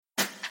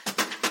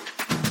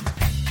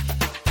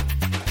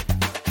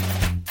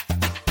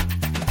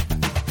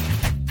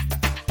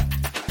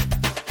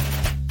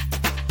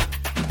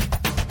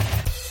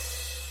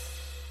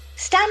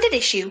Standard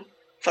issue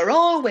for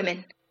all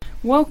women.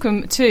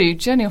 Welcome to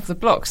Jenny Off the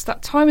Blocks,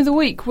 that time of the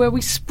week where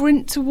we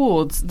sprint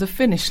towards the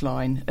finish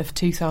line of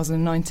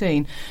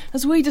 2019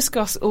 as we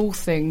discuss all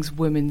things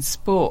women's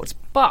sport.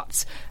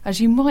 But,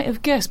 as you might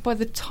have guessed by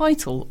the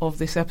title of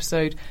this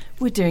episode,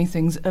 we're doing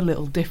things a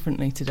little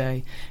differently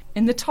today,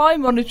 in the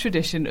time-honoured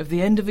tradition of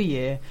the end of a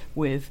year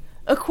with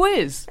a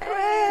quiz.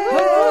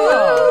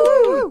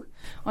 Hurrah!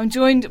 I'm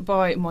joined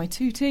by my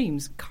two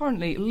teams,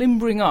 currently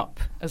limbering up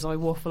as I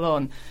waffle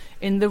on.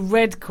 In the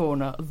red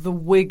corner, the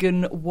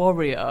Wigan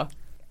Warrior.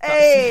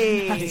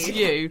 That's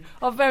you,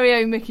 our very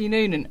own Mickey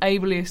Noonan,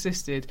 ably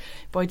assisted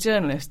by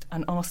journalist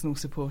and Arsenal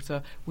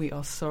supporter. We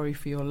are sorry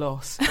for your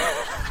loss.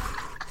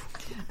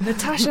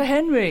 Natasha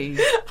Henry.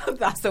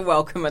 That's a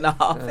welcome and a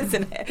half,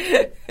 isn't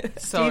it?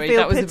 Sorry,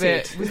 that was pitied? A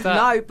bit... Was that...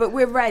 No, but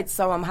we're red,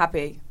 so I'm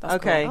happy. That's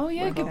okay. Cool. Oh,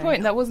 yeah, good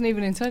point. That wasn't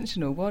even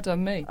intentional. Well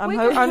done, me.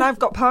 And I've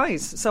got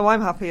pies, so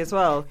I'm happy as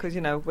well, because,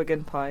 you know,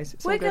 Wigan pies.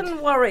 It's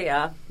Wigan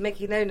Warrior,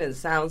 Mickey Noonan,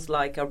 sounds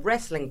like a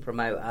wrestling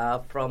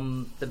promoter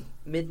from the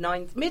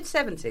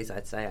mid-70s,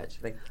 I'd say,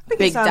 actually.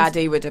 Big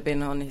Daddy would have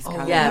been on his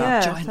calendar. Yeah,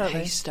 giant totally.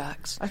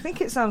 haystacks. I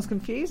think it sounds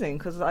confusing,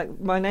 because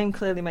my name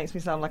clearly makes me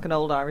sound like an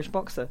old Irish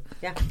boxer.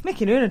 Yeah.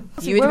 Mickey Noonan.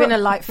 You would have been a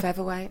light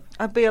featherweight.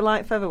 I'd be a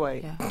light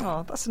featherweight. Yeah.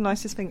 Oh, that's the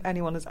nicest thing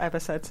anyone has ever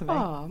said to me.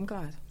 Oh, I'm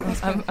glad.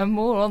 And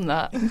more on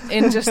that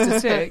in just a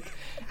tick.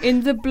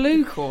 In the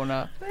blue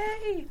corner,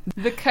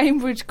 the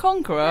Cambridge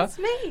Conqueror. That's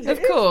me.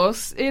 Of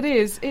course, it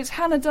is. It's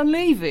Hannah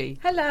Dunleavy.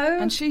 Hello.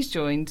 And she's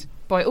joined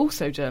by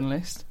also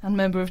journalist and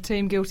member of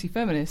Team Guilty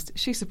Feminist.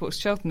 She supports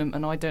Cheltenham,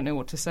 and I don't know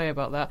what to say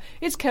about that.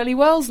 It's Kelly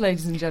Wells,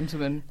 ladies and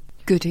gentlemen.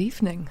 Good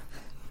evening.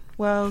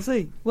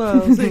 Wellesley.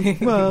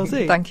 Thank you.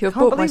 I Can't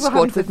brought my believe we're squad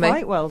having with to me.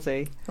 fight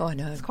Wellesley. Oh, I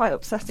know. It's quite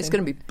upsetting. It's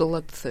going to be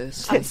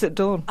bloodthirsty. Tits at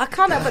dawn. I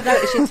can't help but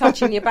notice you're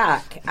touching your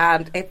back,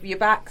 and if your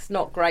back's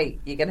not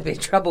great, you're going to be in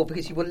trouble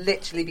because you will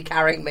literally be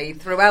carrying me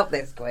throughout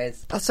this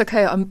quiz. That's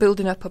okay. I'm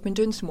building up. I've been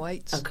doing some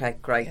weights. Okay,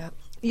 great. Yeah.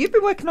 You've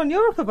been working on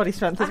your upper body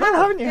strength as well,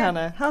 haven't you,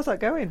 Hannah? How's that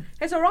going?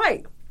 It's all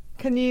right.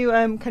 Can you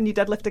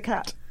deadlift a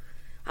cat?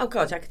 Oh,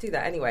 God, I could do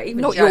that anyway.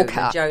 Even Not Joan, your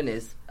cat. Joan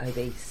is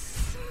obese.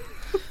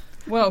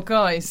 Well,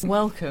 guys,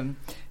 welcome.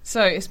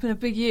 So, it's been a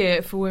big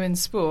year for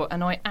women's sport,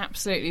 and I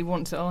absolutely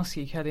want to ask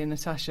you, Kelly and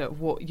Natasha,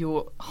 what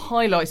your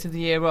highlights of the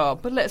year are.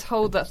 But let's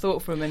hold that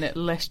thought for a minute,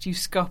 lest you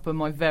scupper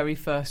my very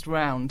first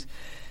round.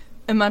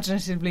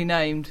 Imaginatively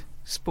named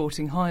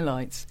Sporting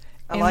Highlights.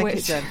 I like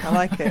it, Jen. I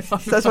like it.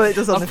 That's what it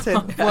does on the tin.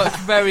 I've worked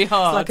very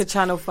hard. It's like a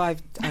Channel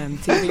 5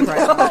 TV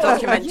program,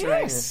 documentary.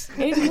 Yes,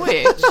 in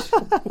which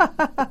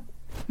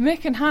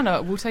Mick and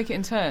Hannah will take it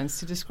in turns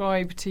to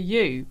describe to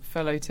you,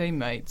 fellow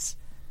teammates,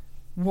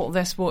 what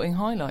their sporting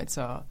highlights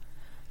are.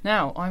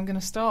 Now, I'm going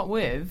to start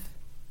with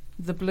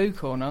the blue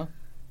corner.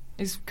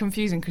 It's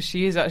confusing because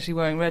she is actually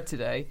wearing red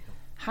today.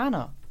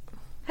 Hannah.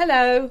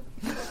 Hello.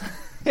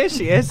 Here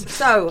she is.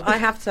 So I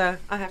have to.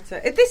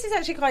 This is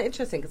actually quite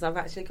interesting because I've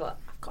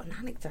got an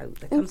anecdote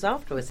that comes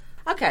afterwards.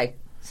 Okay,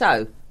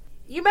 so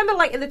you remember,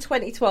 like in the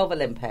 2012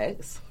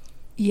 Olympics,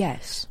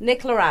 Yes.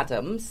 Nicola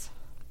Adams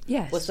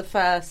Yes. was the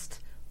first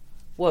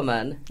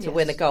woman to Yes.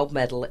 win a gold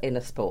medal in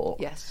a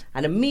sport. Yes.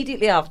 And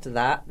immediately after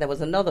that, there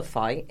was another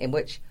fight in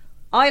which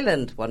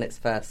Ireland won its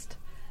first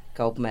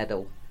gold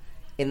medal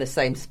in the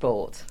same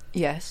sport.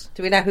 Yes.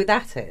 Do we know who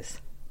that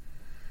is?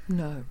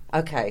 No.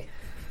 Okay.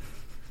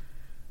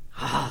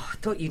 Oh, I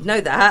thought you'd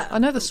know that. I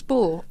know the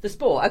sport. The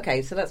sport.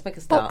 Okay, so let's make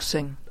a start.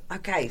 Boxing.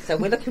 Okay, so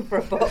we're looking for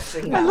a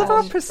boxing match. I love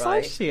how precise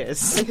right? she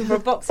is. Looking for a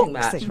boxing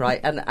match, Boxing. right?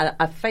 And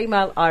a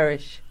female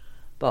Irish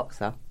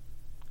boxer.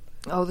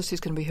 Oh, this is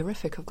going to be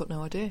horrific. I've got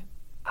no idea.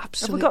 Have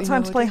Absolutely we got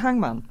time no to play idea.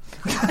 hangman?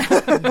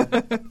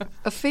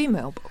 A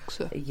female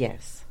boxer?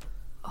 Yes.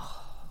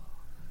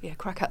 Yeah,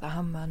 crack at the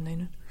handman,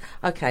 Nina.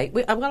 Okay.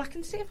 Well, I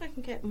can see if I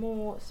can get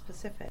more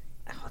specific.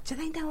 Oh, do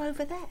they know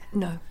over there?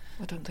 No,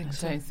 I don't think I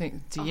so. don't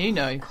think. Do you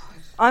know?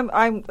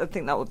 I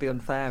think that would be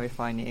unfair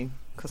if I knew,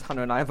 because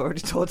Hannah and I have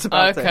already talked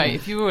about it. Okay,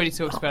 if you've already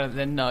talked about it,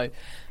 then no.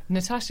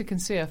 Natasha can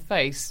see her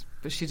face,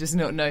 but she does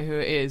not know who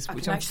it is. I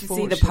Which can actually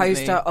see the unfortunately-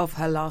 poster of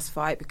her last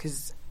fight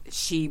because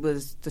she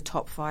was the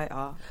top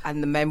fighter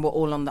and the men were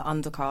all on the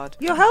undercard.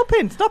 You're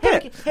helping. Stop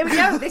it. Here we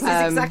go. This is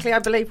exactly, I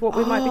believe, what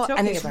we might be talking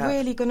and it's about.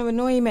 really going to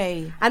annoy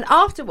me. And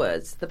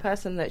afterwards, the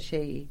person that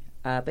she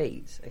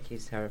beat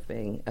accused her of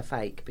being a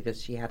fake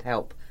because she had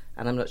help.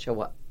 And I'm not sure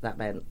what that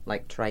meant,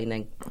 like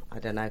training. I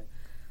don't know.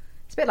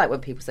 It's a bit like when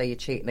people say you're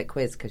cheating at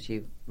quiz because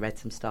you read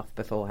some stuff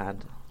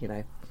beforehand, you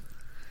know.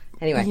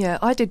 Anyway. Yeah,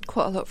 I did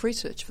quite a lot of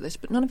research for this,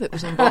 but none of it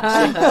was in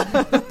boxing.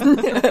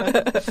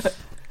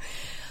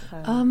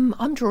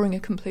 I'm drawing a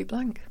complete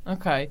blank.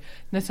 Okay,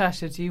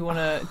 Natasha, do you want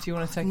to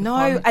take a No,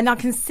 punt? and I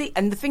can see,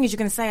 and the thing is, you're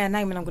going to say her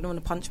name, and I'm going to want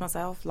to punch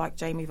myself like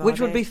Jamie Vardy, Which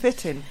would be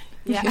fitting.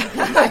 Yeah,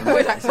 It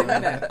would actually,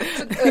 wouldn't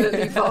it?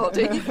 Early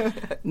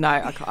Vardy. no,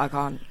 I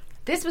can't.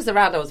 This was a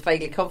round I was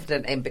vaguely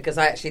confident in because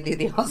I actually knew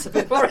the answer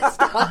before I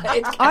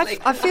started.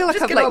 I feel like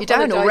Just I've gonna let you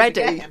down apologise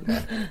already.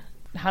 again.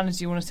 Hannah,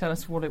 do you want to tell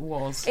us what it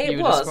was It you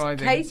were was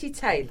describing? Katie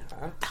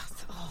Taylor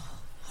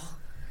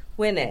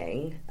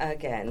winning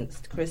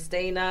against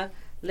Christina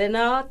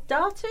Lina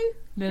Datu.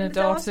 Lina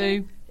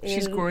Datu.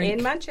 She's Greek.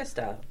 In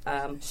Manchester.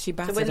 She to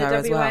battered win the her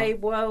as WA well.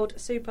 World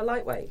Super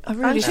Lightweight. I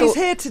really And she's thought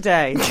here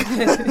today.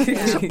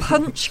 to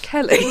punch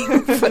Kelly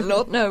for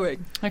not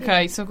knowing.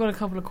 Okay, so I've got a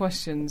couple of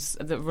questions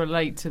that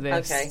relate to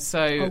this. Okay.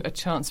 So a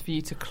chance for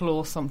you to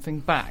claw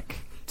something back,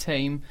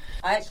 team.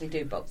 I actually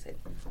do boxing.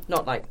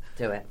 Not like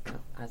do it,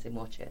 as in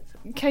watch it.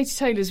 Katie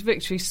Taylor's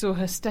victory saw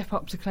her step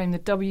up to claim the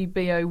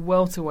WBO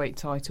welterweight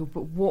title,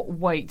 but what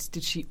weight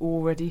did she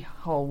already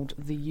hold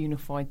the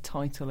unified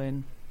title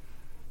in?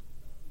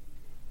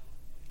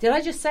 Did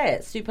I just say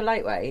it? Super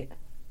lightweight?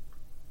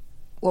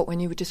 What, when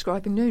you were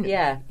describing Nuna?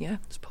 Yeah. Yeah,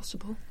 it's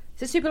possible.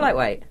 Is it super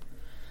lightweight?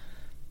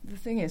 The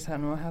thing is,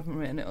 Hannah, I haven't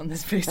written it on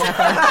this piece of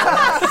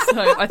paper,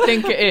 so I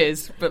think it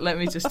is, but let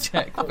me just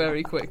check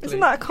very quickly. Isn't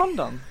that a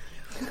condom?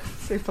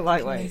 Super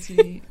lightweight.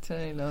 Katie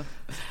Taylor.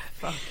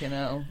 Fucking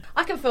hell.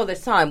 I can feel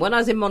this time. When I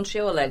was in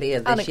Montreal earlier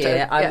this Anecdote,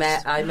 year,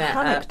 yes. I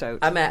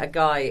met a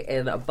guy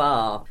in a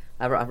bar,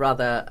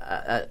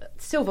 a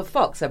silver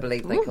fox, I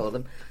believe they call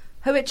them,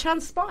 who it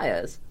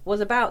transpires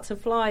was about to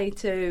fly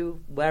to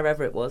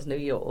wherever it was, New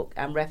York,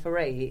 and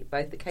referee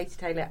both the Katie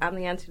Taylor and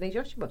the Anthony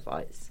Joshua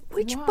fights.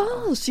 Which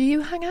bars do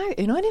you hang out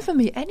in? I never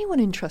meet anyone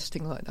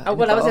interesting like that. Oh,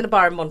 well, I was in a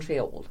bar in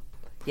Montreal.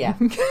 Yeah.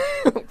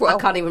 Well, I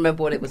can't even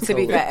remember what it was To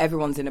be called. fair,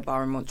 everyone's in a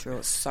bar in Montreal.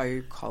 It's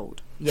so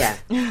cold. Yeah,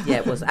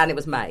 it was. And it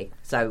was May.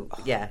 So,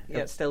 yeah. Yeah,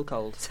 it's still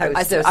cold. So I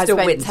it's still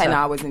spent winter. 10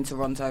 hours in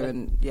Toronto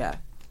and, yeah,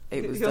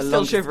 it was You're the still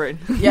longest. shivering.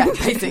 Yeah,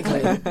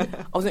 basically. I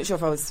wasn't sure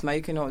if I was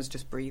smoking or I was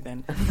just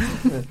breathing.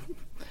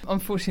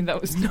 Unfortunately,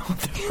 that was not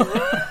the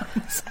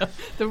right answer.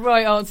 The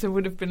right answer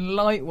would have been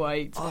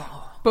lightweight.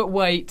 But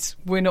wait,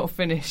 we're not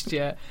finished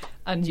yet.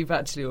 And you've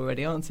actually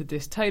already answered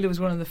this. Taylor was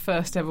one of the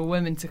first ever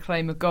women to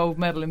claim a gold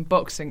medal in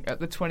boxing at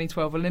the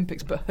 2012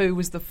 Olympics. But who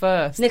was the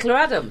first? Nicola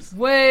Adams.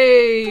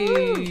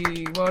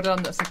 Way! Well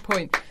done, that's a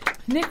point.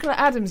 Nicola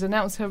Adams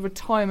announced her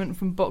retirement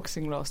from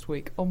boxing last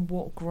week. On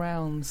what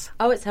grounds?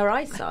 Oh, it's her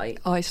eyesight.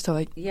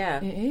 eyesight.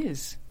 Yeah. It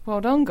is. Well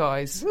done,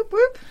 guys. Whoop,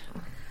 whoop.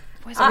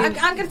 I'm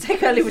going to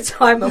take early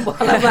retirement while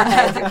I'm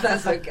ahead, if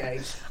that's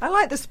okay. I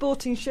like the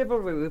sporting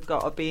chivalry we've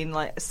got of being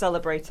like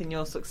celebrating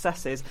your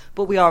successes,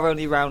 but we are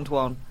only round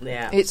one.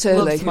 Yeah. It's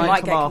early. Gloves might might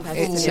come get off.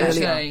 competitive. It's All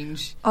early.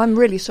 change. I'm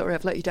really sorry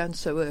I've let you down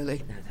so early.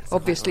 that's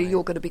Obviously, quite right.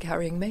 you're going to be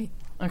carrying me.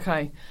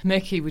 Okay,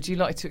 Mickey, would you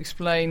like to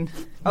explain?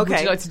 Okay.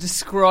 Would you like to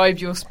describe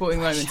your sporting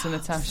moment to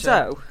Natasha?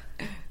 So,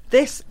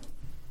 this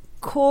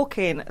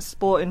corking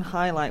sporting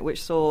highlight,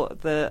 which saw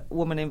the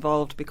woman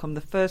involved become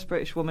the first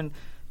British woman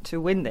to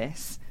win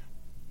this,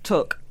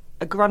 took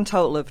a grand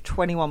total of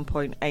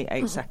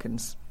 21.88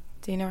 seconds.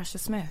 Dina Asher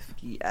Smith.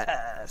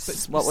 Yes.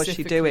 But What was she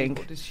specifically, doing?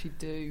 What did she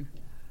do?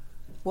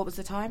 What was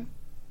the time?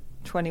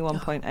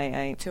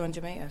 21.88.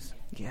 200 metres.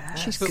 Yeah.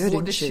 She's But good, what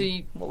isn't does she?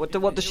 she?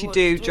 What does she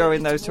do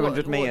during those 200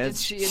 What did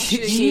metres? she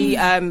She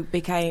achieve?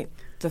 became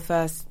the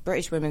first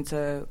British woman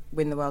to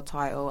win the world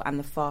title and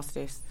the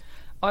fastest.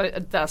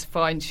 That's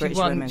fine. She British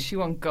won. women. She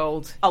won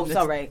gold. Oh, in the-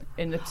 sorry.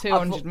 In the I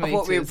 200 thought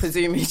we were metres.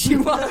 presuming she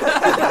won.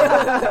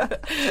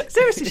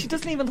 Seriously, she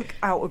doesn't even look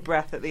out of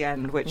breath at the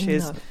end, which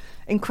is No.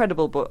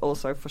 incredible, but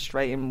also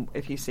frustrating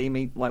if you see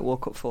me like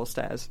walk up 4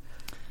 stairs.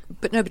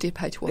 But nobody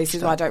paid to watch This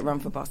is that. why I don't run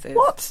for buses.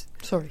 What?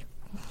 Sorry.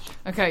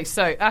 Okay,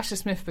 so Asher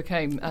Smith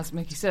became, as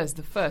Mickey says,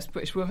 the first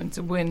British woman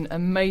to win a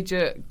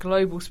major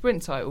global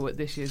sprint title at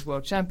this year's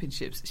World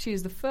Championships. She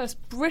is the first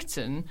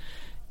Briton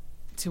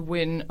to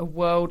win a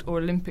world or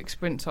Olympic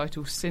sprint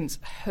title since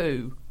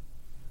who?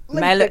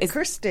 Mel Linford is-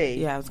 Christie.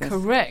 Yeah, I was going to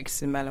Correct.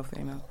 say male or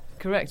female.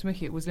 Correct,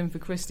 Mickey. It was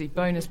Linford Christie.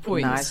 Bonus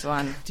points. Nice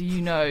one. Do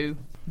you know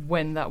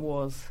when that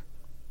was?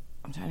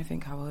 I'm trying to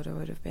think how old I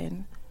would have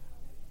been.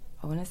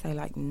 I want to say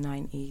like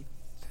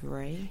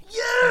 93.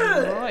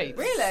 Right.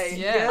 Really?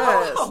 Yeah.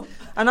 Yes.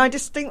 And I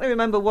distinctly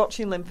remember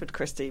watching Linford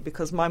Christie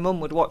because my mum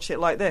would watch it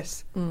like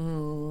this.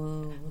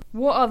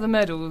 What other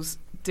medals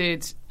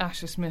did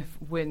Asher Smith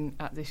win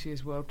at this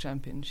year's World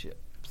Championship?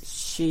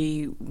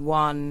 She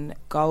won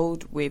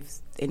gold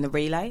in the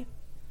relay,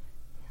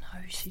 No,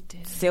 she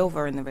didn't.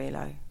 silver in the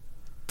relay.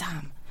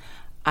 Damn.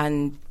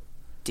 And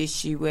did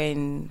she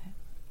win,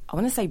 I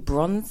want to say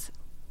bronze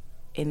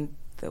in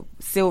the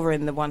silver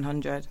in the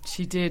 100?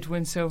 She did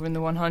win silver in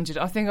the 100.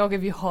 I think I'll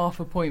give you half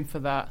a point for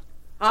that.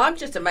 I'm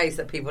just amazed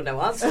that people know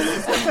answers.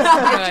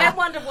 Jen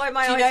wondered why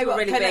my Do you eyes know were what,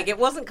 really can I- big. It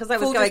wasn't because I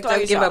was Full going, don't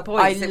give disclosure, her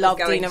points. I it was love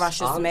going, Dina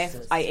Asher Smith.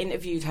 answers. I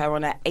interviewed her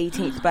on her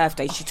 18th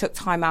birthday. She took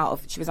time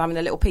out she was having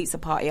a little pizza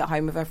party at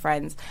home with her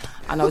friends,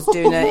 and I was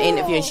doing an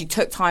interview, and she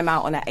took time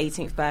out on her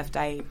 18th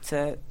birthday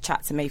to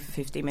chat to me for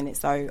 15 minutes.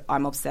 So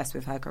I'm obsessed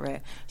with her career.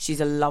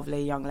 She's a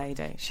lovely young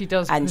lady. She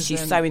does. And she's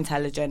present- so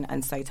intelligent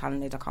and so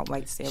talented. I can't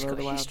wait to see her She's all got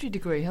the a world. history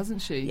degree,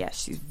 hasn't she? Yeah,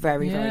 she's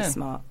very, very Yeah.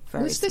 smart.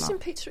 Very Was this in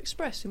smart. Pizza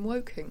Express in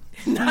Woking?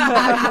 No,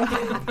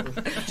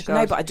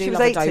 but I do She was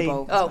love a 18.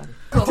 dough bowl.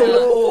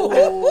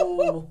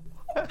 Oh,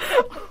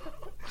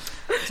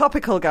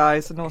 Topical,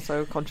 guys, and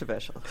also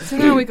controversial. So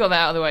now we got that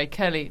out of the way.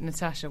 Kelly,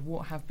 Natasha,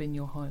 what have been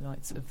your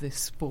highlights of this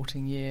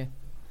sporting year?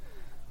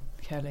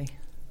 Kelly.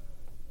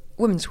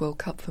 Women's World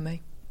Cup for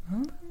me.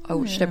 I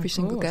watched yeah, every of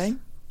single course.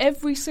 game.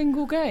 every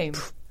single game?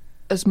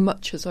 As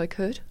much as I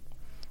could.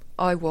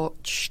 I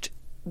watched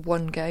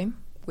one game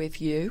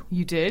with you.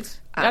 You did?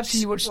 At- Actually,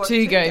 you watched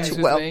 2 games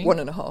with Well, me.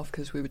 1.5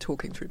 because we were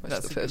talking through most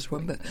That's of the a good first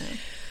one. point, But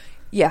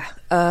yeah.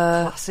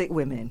 Classic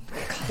women.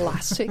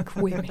 Classic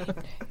women.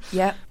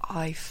 Yeah,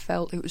 I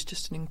felt it was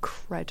just an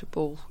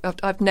incredible...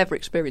 I've never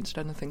experienced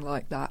anything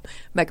like that.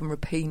 Megan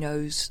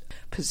Rapinoe's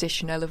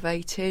position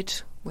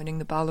elevated, winning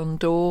the Ballon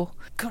d'Or.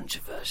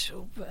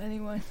 Controversial, but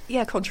anyway.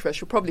 Yeah,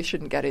 controversial. Probably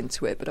shouldn't get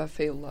into it, but I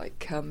feel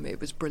like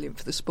it was brilliant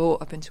for the sport.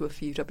 I've been to a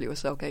few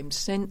WSL games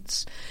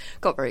since.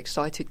 Got very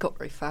excited, got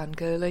very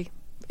fangirly.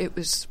 It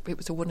was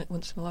a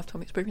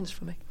once-in-a-lifetime experience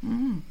for me.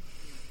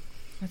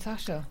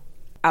 Natasha?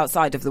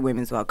 Outside of the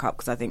Women's World Cup,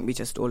 because I think we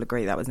just all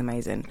agree that was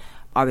amazing,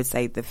 I would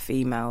say the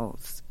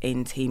females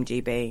in Team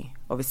GB,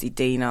 obviously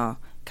Dina,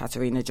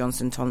 Katarina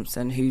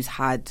Johnson-Thompson, who's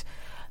had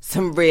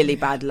some really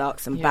bad luck,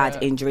 some bad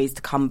injuries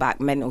to come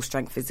back, mental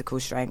strength, physical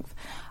strength.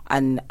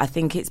 And I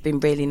think it's been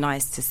really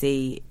nice to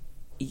see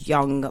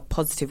young,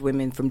 positive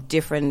women from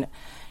different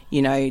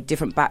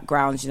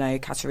backgrounds.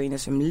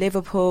 Katarina's from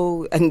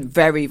Liverpool and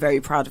very,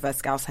 very proud of her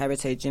Scouse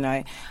heritage,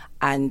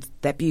 and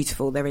they're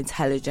beautiful, they're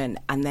intelligent,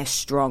 and they're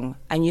strong.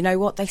 And you know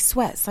what? They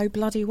sweat, so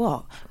bloody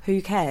what?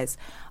 Who cares?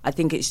 I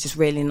think it's just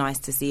really nice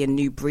to see a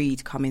new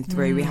breed coming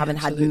through. We haven't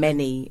had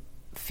many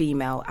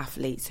female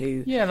athletes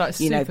who... Yeah, like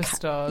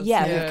superstars.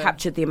 Who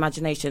captured the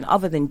imagination,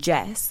 other than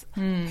Jess,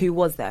 who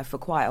was there for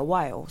quite a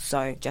while.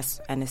 So, Jess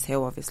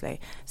Ennis-Hill,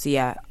 obviously. So,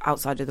 yeah,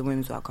 outside of the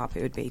Women's World Cup,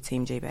 it would be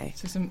Team GB.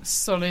 So some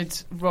solid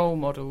role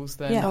models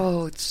then. Yeah.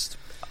 Oh, it's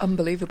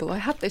unbelievable. I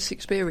had this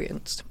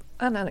experience,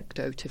 an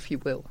anecdote, if you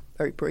will,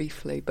 very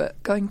briefly,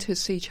 but going to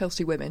see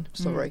Chelsea women,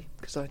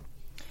 because I...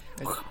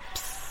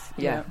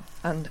 Yeah,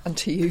 and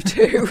to you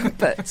too.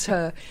 But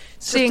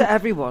seeing to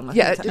everyone. I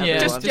think to everyone.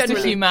 Just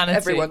generally humanity.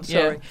 Everyone,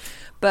 sorry.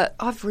 But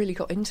I've really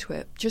got into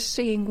it. Just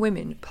seeing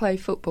women play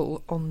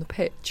football on the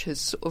pitch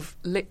has sort of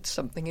lit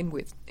something in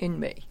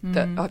me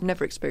that I've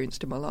never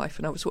experienced in my life.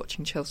 And I was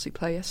watching Chelsea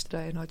play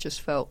yesterday, and I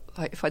just felt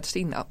like if I'd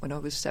seen that when I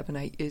was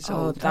 7-8 years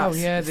old. The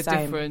same.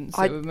 difference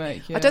it would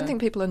make. Yeah. I don't think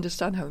people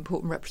understand how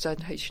important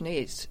representation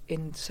is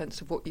in the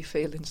sense of what you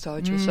feel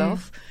inside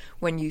yourself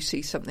when you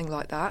see something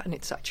like that, and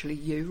it's actually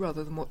you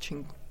rather than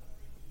watching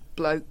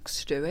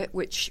blokes do it,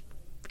 which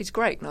is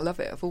great, and I love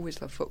it. I've always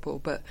loved football,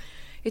 but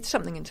it's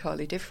something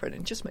entirely different,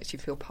 and it just makes you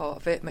feel part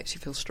of it, makes you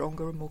feel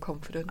stronger and more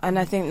confident. And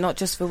I think not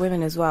just for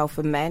women as well,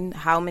 for men,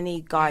 how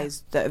many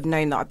guys that have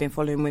known that I've been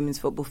following women's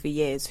football for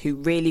years who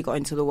really got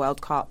into the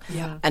World Cup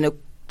and are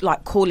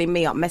like calling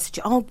me up,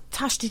 messaging, oh,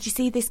 Tash, did you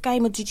see this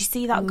game, or did you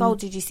see that goal,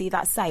 did you see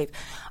that save?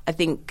 I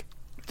think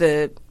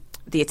the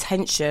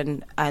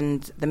attention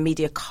and the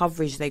media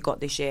coverage they got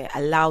this year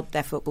allowed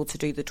their football to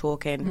do the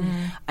talking.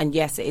 And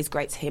yes, it is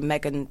great to hear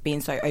Megan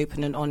being so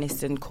open and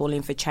honest and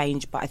calling for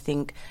change, but I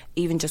think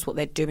even just what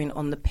they're doing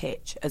on the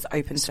pitch has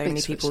opened so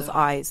many people's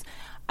eyes.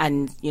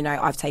 And,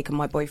 I've taken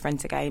my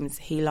boyfriend to games.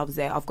 He loves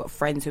it. I've got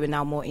friends who are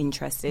now more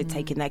interested,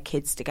 taking their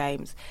kids to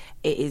games.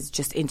 It is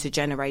just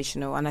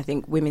intergenerational. And I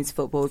think women's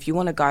football, if you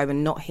want to go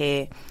and not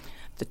hear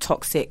the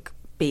toxic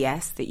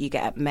BS that you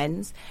get at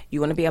men's, you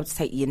want to be able to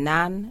take your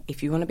nan.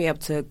 If you want to be able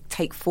to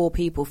take 4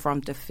 people for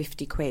under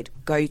 50 quid,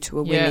 go to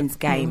a women's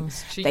game.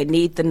 They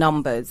need the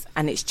numbers,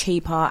 and it's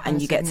cheaper,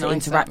 and you get to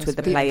interact with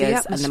the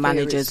players and the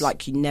managers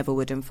like you never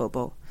would in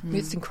football.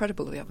 It's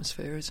incredible, the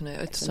atmosphere, isn't it?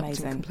 It's something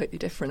amazing. Completely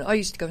different. I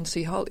used to go and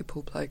see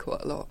Hartlepool play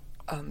quite a lot,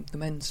 the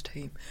men's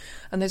team,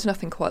 and there's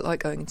nothing quite like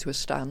going into a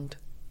stand.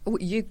 Oh,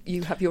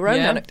 you have your own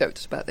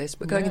anecdotes about this,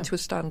 but going into a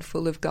stand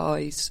full of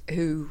guys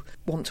who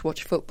want to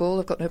watch football,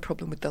 I've got no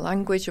problem with the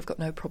language, I've got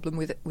no problem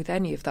with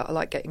any of that. I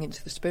like getting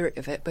into the spirit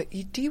of it. But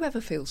do you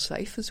ever feel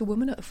safe as a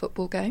woman at a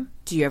football game?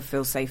 Do you ever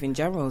feel safe in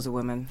general as a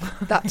woman?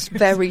 That's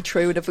very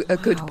true and a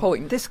good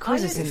point. This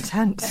quiz is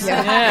intense.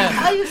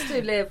 I used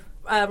to live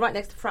right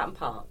next to Fratton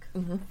Park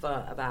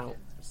for about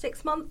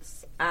 6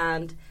 months,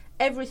 and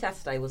every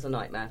Saturday was a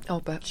nightmare. Oh,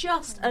 but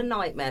just a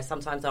nightmare.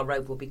 Sometimes our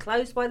road would be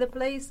closed by the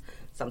police.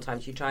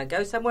 Sometimes you try and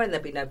go somewhere and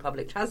there'd be no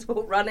public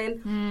transport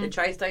running. The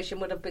train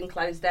station would have been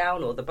closed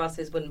down, or the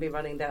buses wouldn't be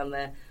running down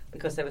there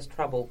because there was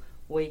trouble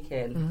week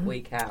in,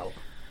 week out.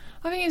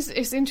 I think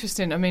it's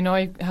interesting. I mean,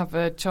 I have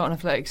a Charlton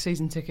Athletics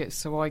season ticket,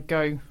 so I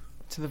go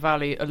to the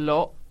Valley a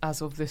lot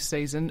as of this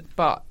season,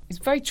 but it's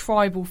a very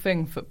tribal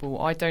thing,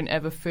 football. I don't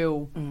ever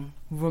feel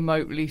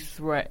remotely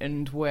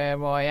threatened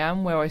where I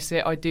am, where I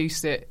sit. I do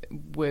sit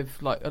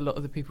with like a lot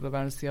of the people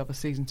around us, the other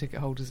season ticket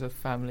holders of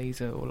families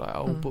or like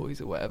old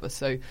boys or whatever.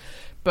 So,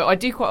 but I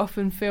do quite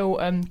often feel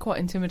quite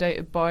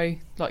intimidated by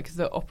like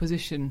the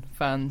opposition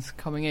fans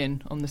coming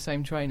in on the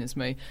same train as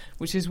me,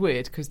 which is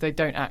weird because they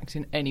don't act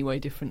in any way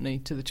differently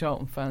to the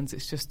Charlton fans.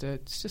 It's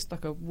just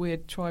like a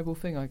weird tribal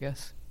thing, I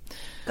guess.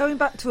 Going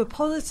back to a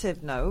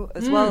positive note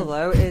as well,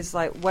 though, is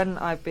like when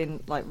I've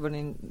been like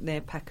running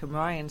near Peckham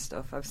Rye and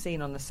stuff, I've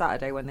seen on the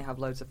Saturday when they have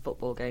loads of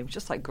football games,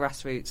 just like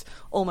grassroots,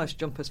 almost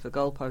jumpers for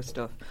goalpost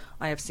stuff.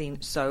 I have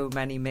seen so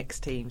many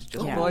mixed teams,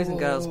 just boys and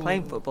girls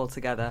playing football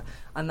together,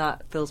 and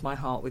that fills my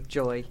heart with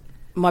joy.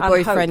 My and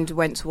boyfriend hope.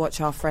 went to watch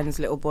our friend's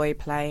little boy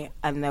play,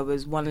 and there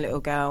was one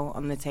little girl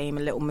on the team,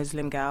 a little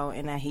Muslim girl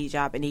in a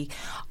hijab, and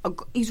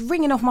he's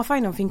ringing off my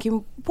phone. I'm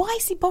thinking, why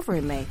is he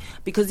bothering me?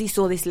 Because he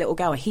saw this little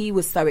girl. He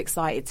was so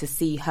excited to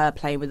see her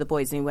playing with the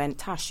boys, and he went,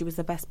 Tash, she was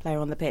the best player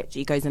on the pitch.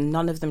 He goes, and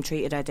none of them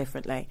treated her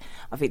differently.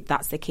 I think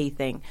that's the key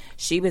thing.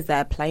 She was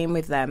there playing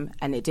with them,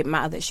 and it didn't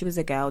matter that she was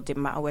a girl,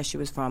 didn't matter where she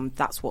was from.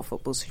 That's what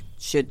football is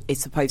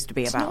supposed to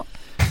be about.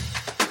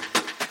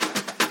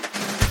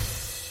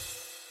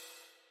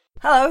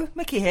 Hello,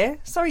 Mickey here.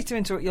 Sorry to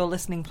interrupt your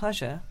listening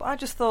pleasure, but I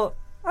just thought,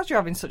 as you're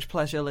having such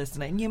pleasure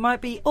listening, you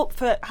might be up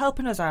for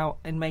helping us out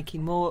in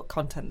making more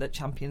content that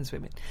champions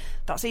women.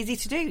 That's easy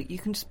to do. You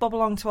can just bob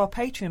along to our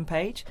Patreon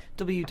page,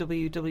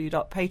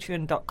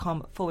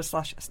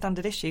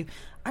 www.patreon.com/standard issue,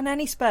 and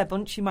any spare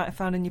bunch you might have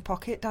found in your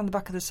pocket down the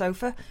back of the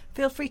sofa,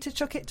 feel free to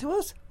chuck it to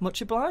us. Much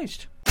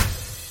obliged.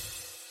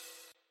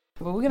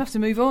 Well, we're going to have to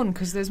move on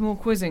because there's more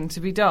quizzing to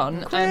be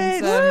done.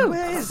 Quiz!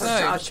 Quiz! So,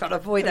 I was trying to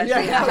avoid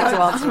actually having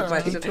to answer the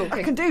question.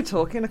 I can do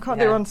talking, I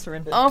can't do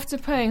answering. after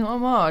paying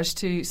homage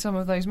to some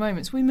of those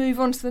moments, we move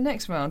on to the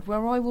next round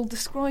where I will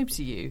describe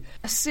to you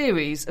a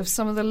series of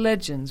some of the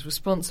legends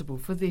responsible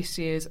for this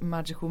year's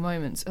magical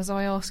moments as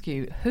I ask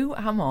you, who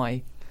am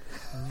I?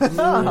 I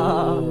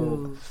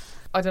don't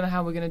know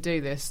how we're going to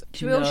do this.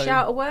 Should we all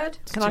shout a word?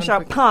 Can I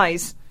shout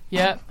pies?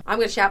 Yeah, I'm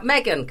going to shout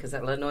Megan because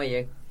that'll annoy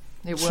you.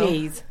 it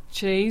will.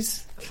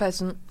 Cheese.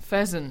 Pheasant.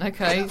 Pheasant,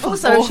 okay.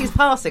 Also, if she's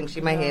passing,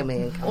 she may hear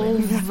me. All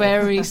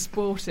very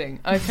sporting.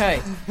 Okay,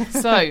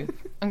 so I'm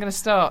going to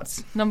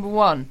start. Number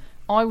 1,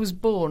 I was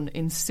born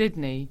in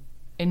Sydney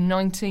in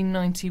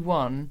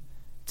 1991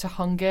 to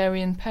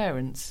Hungarian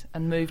parents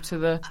and moved to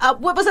the...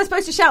 What was I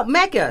supposed to shout?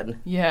 Megan?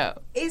 Yeah.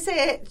 Is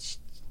it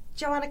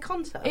Joanna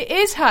Conter? It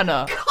is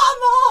Hannah. Come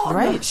on!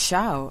 Great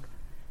shout.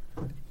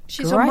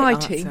 She's Great on my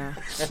answer.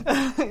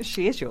 team.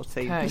 She is your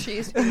team. Okay. She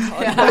is.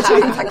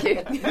 Thank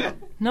you.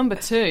 Number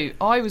 2,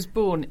 I was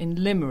born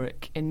in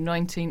Limerick in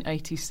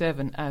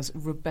 1987 as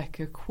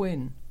Rebecca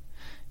Quinn.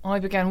 I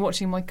began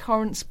watching my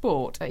current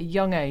sport at a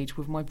young age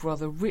with my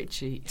brother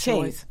Richie.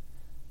 Cheese.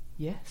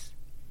 Yes.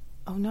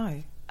 Oh,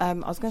 no. I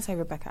was going to say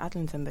Rebecca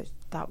Adlington, but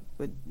that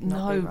would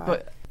not be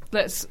right.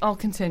 But I'll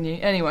continue.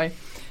 Anyway,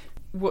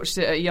 watched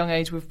it at a young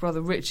age with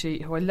brother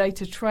Richie, who I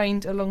later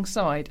trained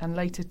alongside and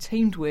later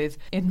teamed with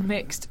in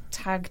mixed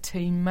tag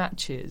team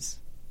matches.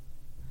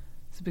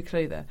 There's a big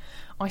clue there.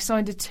 I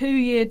signed a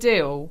 2-year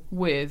deal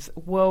with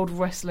World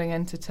Wrestling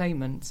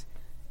Entertainment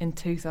in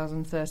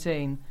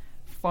 2013,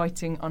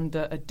 fighting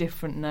under a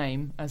different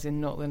name, as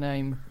in not the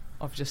name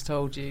I've just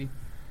told you.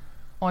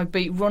 I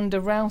beat Ronda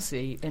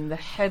Rousey in the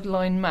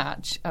headline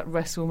match at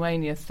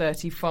WrestleMania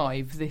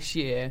 35 this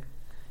year.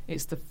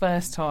 It's the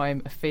first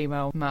time a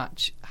female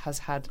match has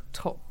had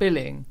top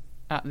billing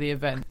at the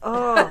event.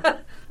 Oh,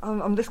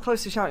 I'm this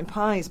close to shouting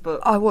pies, but...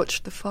 I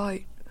watched the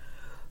fight.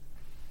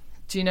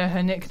 Do you know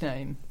her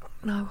nickname?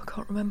 No, I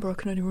can't remember. I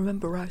can only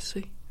remember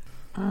Rousey.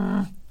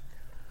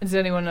 Does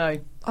anyone know?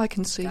 I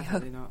can see her.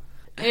 Definitely not.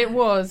 It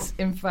was,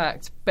 in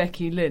fact,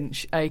 Becky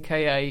Lynch,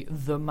 a.k.a.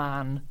 The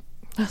Man.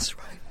 That's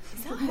right.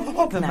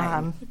 the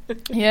man.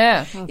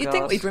 Yeah. You'd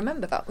think we'd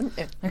remember that, wouldn't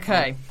you?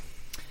 Okay.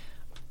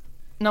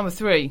 Number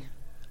 3.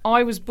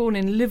 I was born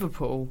in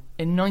Liverpool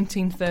in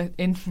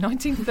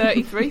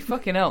 1933.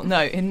 Fucking hell.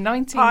 No, in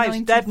 1993.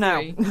 Pies, dead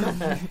now.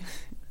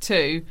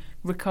 To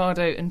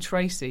Ricardo and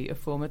Tracy, a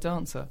former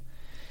dancer.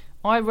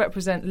 I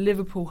represent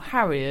Liverpool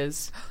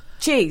Harriers.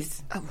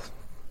 Cheese. Oh.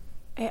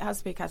 It has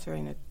to be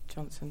Katarina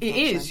Johnson. It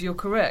is, you're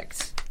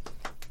correct.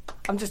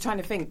 I'm just trying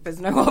to think. There's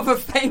no other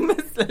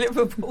famous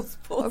Liverpool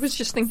sports. I was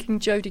just thinking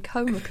Jodie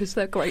Comer because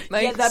they're great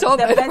mates. they're aren't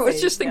they? I was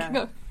Bezies, just thinking,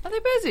 yeah. Are they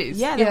Bezies?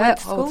 Yeah, they Yeah, went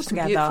to school some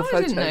together. beautiful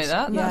I didn't know photos.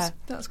 that. Yeah.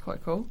 That's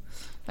quite cool.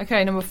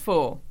 Okay, number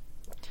 4.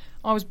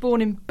 I was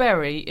born in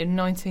Bury in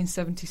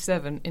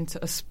 1977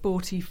 into a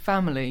sporty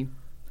family.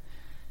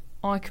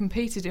 I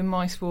competed in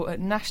my sport at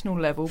national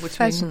level between...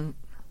 Pheasant.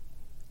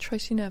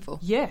 Tracy Neville.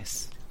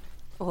 Yes.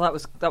 Well, that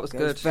was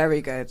good.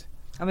 Very good.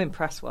 I'm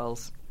impressed,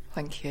 Wells.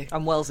 Thank you.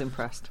 I'm Wells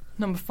impressed.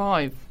 Number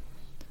 5.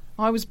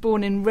 I was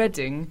born in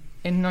Reading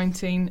in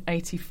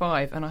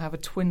 1985 and I have a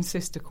twin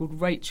sister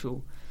called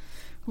Rachel.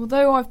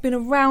 Although I've been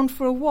around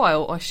for a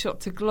while, I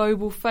shot to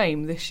global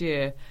fame this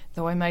year,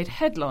 though I made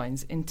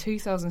headlines in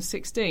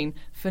 2016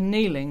 for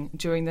kneeling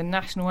during the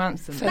national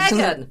anthem.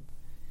 Megan!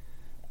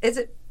 Is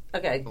it...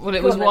 Okay. Well,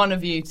 it Go was on then. one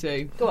of you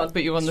two. Go on.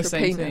 But you're on the It's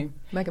same Rapinoe. team.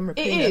 Megan Rapinoe.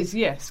 It is,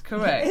 yes,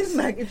 correct. Is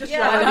Megan just Yeah,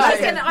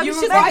 shouting? I was You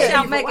just were going to right shout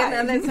either Megan way.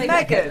 and then say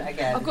Megan. Megan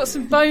again. I've got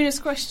some bonus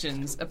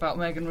questions about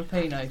Megan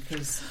Rapinoe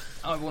because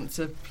I want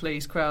to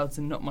please crowds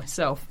and not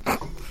myself.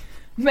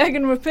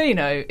 Megan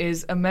Rapinoe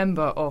is a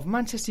member of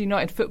Manchester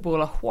United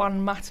footballer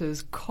Juan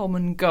Mata's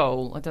Common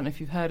Goal. I don't know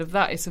if you've heard of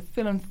that. It's a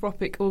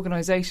philanthropic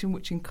organisation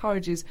which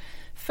encourages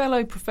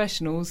fellow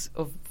professionals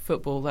of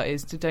football, that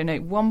is, to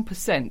donate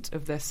 1%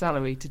 of their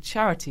salary to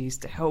charities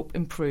to help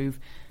improve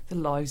the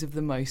lives of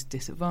the most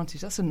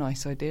disadvantaged. That's a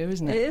nice idea,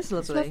 isn't It it? is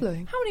lovely.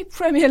 Lovely. How many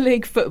Premier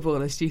League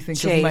footballers do you think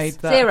have Cheese. made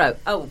that? 0.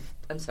 Oh,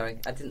 I'm sorry.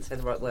 I didn't say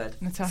the right word.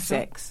 Natasha?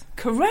 6.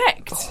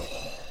 Correct.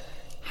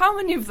 How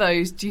many of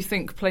those do you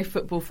think play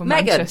football for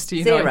Megan, Manchester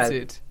 0.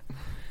 United?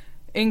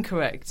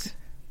 Incorrect.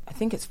 I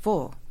think it's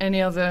 4.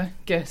 Any other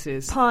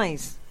guesses?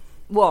 Pies.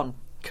 1.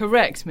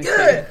 Correct, Mickey.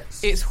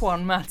 It's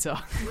Juan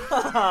Mata.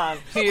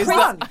 He is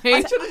Juan. the- he-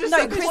 I should have just No,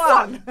 said Chris,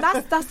 Juan.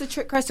 that's the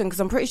trick question because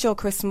I'm pretty sure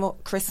Chris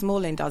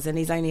Smalling does, and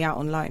he's only out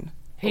on loan.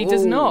 He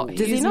does not. Does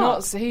he He's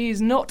not? He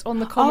is not on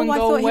the Common I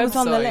Goal thought he website. was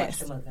on the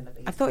list.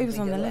 I thought he was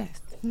on the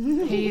list.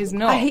 He is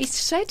not. He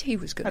said he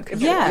was going to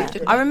Yeah,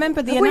 I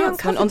remember the Have we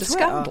announcement on uncovered the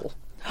Twitter.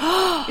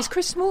 scandal? Is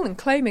Chris Smalling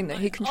claiming that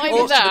he Either contributes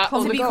to the that or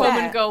common the goal?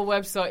 Common Goal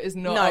website is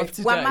not No, up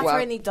to Juan date. Mata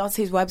Well- only does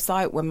his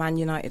website when Man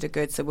United are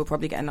good, so we'll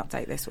probably get an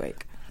update this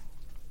week.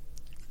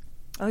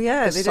 Oh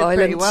yeah, The they did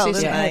pretty silence well, is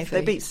didn't they? heavy.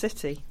 They beat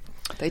City.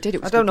 They did.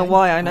 It I was don't a know good game.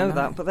 why I know know.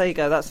 that, but there you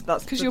go. That's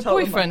Because the your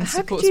total boyfriend How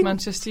could supports you-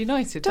 Manchester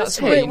United. Does That's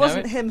he? why But you it know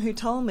wasn't it. him who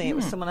told me; it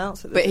was someone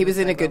else. At the But he was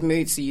in a same good one.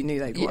 mood, so you knew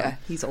they'd won. Yeah.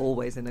 He's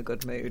always in a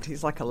good mood.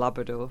 He's like a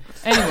Labrador.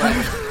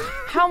 Anyway,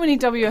 how many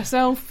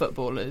WSL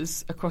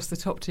footballers across the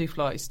top 2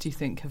 flights do you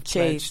think have Cheesed.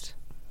 pledged?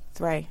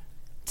 3.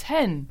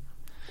 10.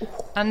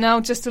 And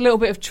now just a little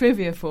bit of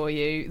trivia for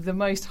you. The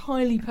most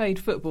highly paid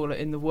footballer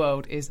in the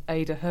world is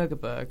Ada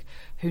Hegerberg,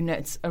 who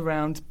nets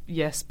around,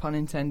 yes, pun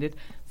intended,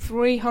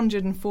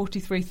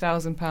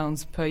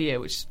 £343,000 per year,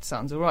 which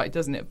sounds all right,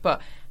 doesn't it?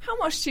 But how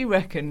much do you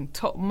reckon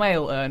top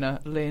male earner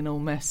Lionel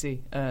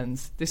Messi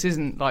earns? This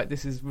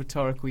is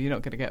rhetorical. You're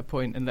not going to get a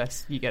point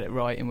unless you get it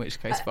right, in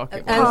which case, fuck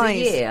it. And a Pies.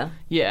 year,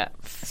 Yeah.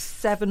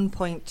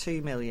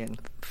 7.2 million.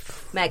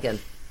 Megan,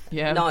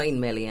 Yeah. 9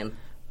 million.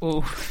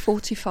 Oh,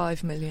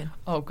 45 million.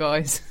 oh,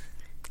 guys.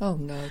 Oh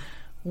no.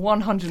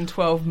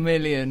 112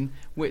 million,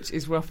 which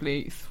is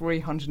roughly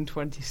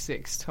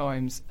 326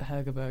 times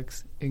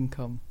Hegerberg's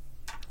income.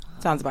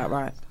 Sounds about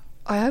right.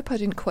 I hope I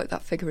didn't quote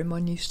that figure in my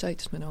New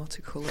Statesman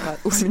article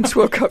about the Women's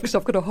World Cup because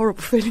I've got a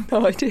horrible feeling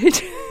that I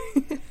did.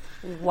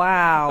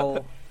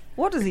 Wow.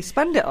 What does he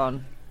spend it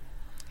on?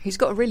 He's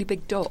got a really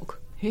big dog.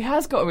 He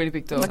has got a really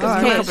big dog. Like He's a got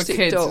a couple of massive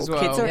kids dog. as well.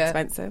 Kids are Yeah.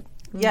 expensive.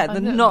 Yeah, I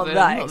they're know, not they're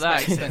that not that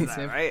expensive,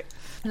 expensive. right?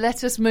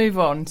 Let us move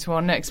on to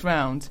our next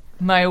round.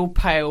 Male,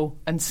 pale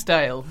and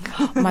stale.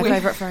 My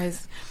favourite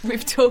phrase.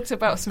 We've talked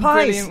about some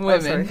Pies. brilliant Oh,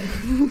 women.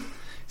 sorry.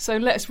 So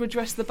let's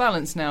redress the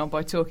balance now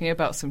by talking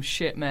about some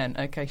shit men.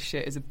 Okay,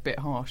 shit is a bit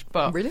harsh,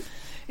 but Really?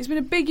 it's been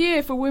a big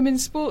year for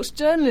women's sports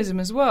journalism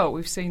as well.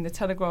 We've seen the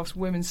Telegraph's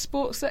women's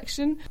sports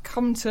section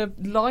come to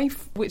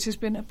life, which has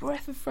been a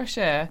breath of fresh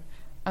air,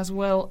 as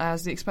well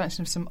as the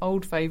expansion of some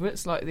old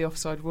favourites like the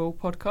Offside Rule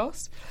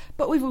podcast.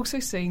 But we've also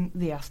seen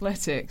The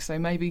Athletic, so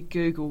maybe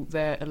Google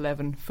their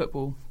 11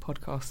 football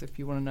podcasts if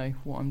you want to know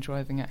what I'm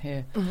driving at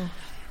here.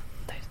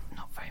 There's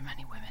not very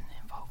many women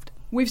involved.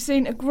 We've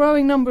seen a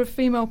growing number of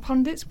female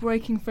pundits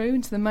breaking through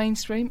into the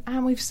mainstream,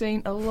 and we've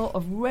seen a lot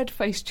of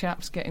red-faced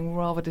chaps getting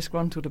rather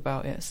disgruntled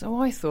about it. So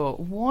I thought,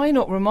 why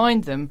not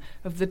remind them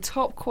of the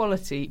top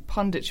quality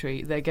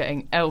punditry they're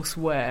getting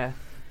elsewhere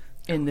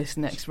in this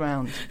next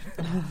round.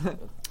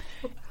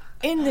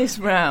 In this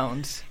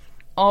round,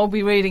 I'll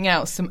be reading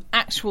out some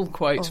actual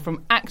quotes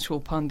from actual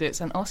pundits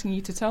and asking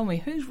you to tell me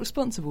who's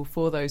responsible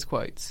for those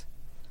quotes.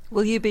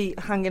 Will you be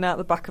hanging out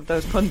the back of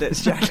those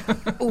pundits, Jen?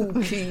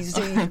 Oh,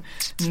 cheesy.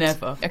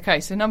 Never.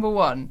 Okay, so number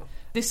one.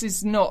 This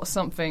is not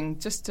something,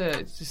 just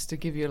to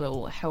give you a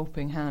little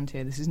helping hand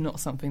here, this is not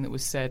something that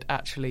was said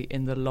actually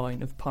in the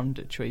line of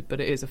punditry, but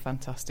it is a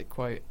fantastic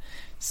quote.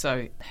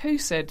 So, who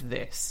said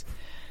this?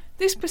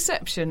 This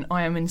perception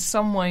I am in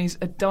some ways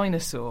a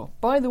dinosaur.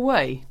 By the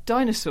way,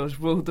 dinosaurs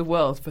ruled the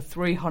world for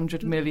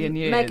 300 million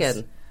years.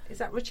 Megan, is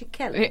that Richard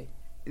Kelly?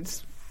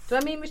 It's Do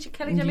I mean Richard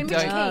Kelly? Do I You mean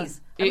Richard don't.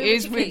 Keys? It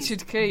is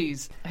Richard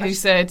Keys who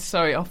said,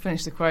 sorry, I'll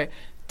finish the quote,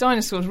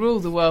 dinosaurs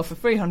ruled the world for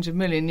 300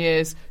 million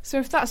years, so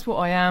if that's what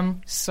I am,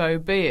 so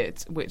be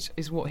it, which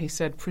is what he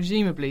said,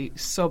 presumably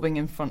sobbing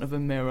in front of a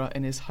mirror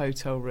in his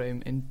hotel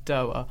room in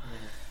Doha.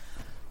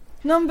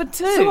 Number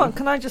two. Someone,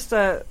 can I just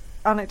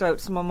anecdote?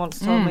 Someone once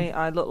told me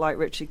I look like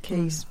Richard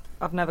Keys.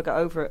 I've never got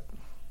over it.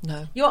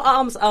 No. Your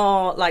arms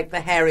are like the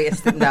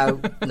hairiest.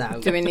 No.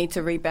 Do we need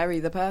to rebury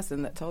the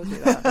person that told you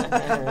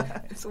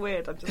that? It's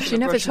weird. I'm just She gonna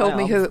never brush my told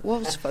me who arms. it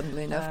was,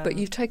 funnily enough, but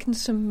you've taken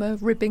some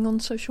ribbing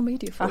on social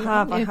media for I it,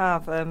 have.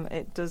 haven't you?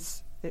 It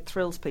does. It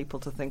thrills people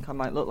to think I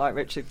might look like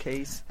Richard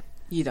Keys.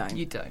 You don't.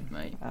 You don't,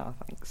 mate. Oh,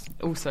 thanks.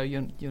 Also,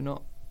 you're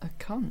not a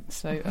cunt,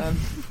 so...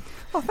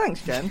 Oh,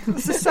 thanks, Jen.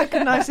 That's the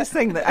second nicest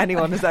thing that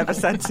anyone has ever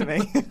said to me.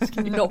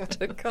 Not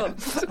a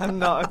cunt. I'm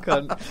not a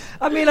cunt.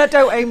 I mean, I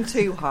don't aim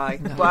too high,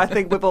 but I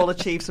think we've all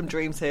achieved some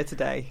dreams here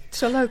today.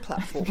 It's a low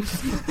platform.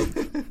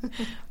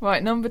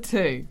 Right, number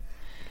two.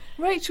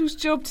 Rachel's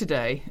job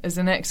today as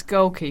an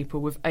ex-goalkeeper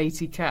with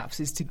 80 caps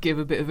is to give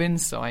a bit of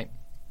insight.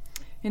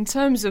 In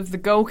terms of the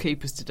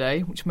goalkeepers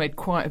today, which made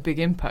quite a big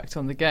impact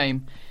on the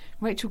game,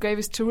 Rachel gave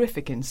us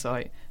terrific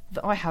insight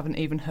that I haven't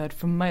even heard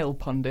from male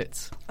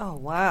pundits. Oh,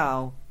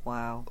 wow.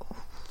 Wow.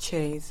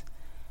 Cheese.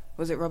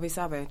 Was it Robbie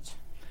Savage?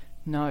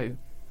 No.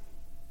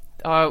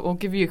 I'll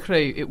give you a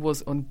clue. It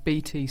was on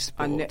BT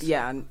Sport.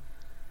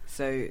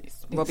 So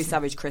Robbie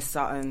Savage, Chris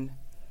Sutton.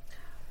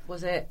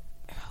 Was it?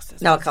 Who else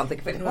does No, I we- can't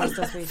think of who else it.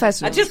 does we-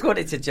 Pheasant. I just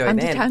wanted to join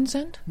Andy in.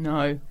 Townsend?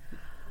 No.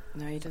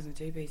 No, he doesn't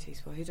do BT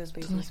Sport. Who does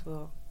BT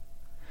Sport?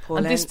 Paul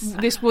And Lentz.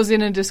 this was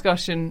in a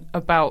discussion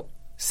about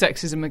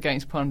sexism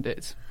against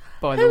pundits,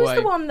 by the Who's way.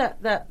 the one that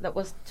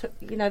was,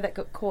 that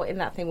got caught in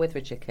that thing with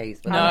Richard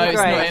Keys? No, Andy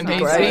it's Gray. not him. Andy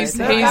He's, Gray. he's,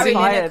 They're he's, Gary in,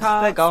 fired. They're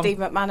Lineker, gone. Steve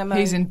McManaman.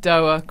 he's in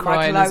Doha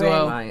crying as Owen.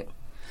 well. Right.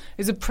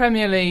 It's a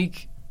Premier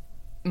League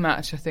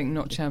match, I think,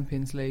 not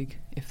Champions League,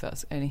 if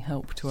that's any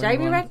help to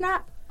Jamie anyone.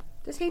 Redknapp?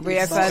 Does he do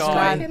Rio Sky?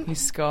 Ferdinand.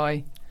 He's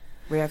Sky.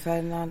 Rio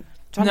Ferdinand.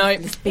 No.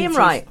 Ian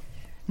Wright.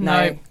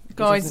 No, he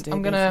guys, doesn't do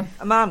I'm gonna.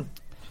 A man.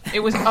 It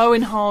was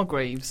Owen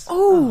Hargreaves.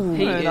 Oh,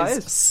 He that is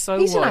is. so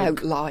he's an woke.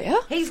 outlier.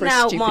 He's for a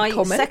now stupid my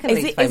comment. second Is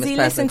least he famous listening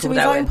person to called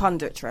his Owen. own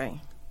punditry?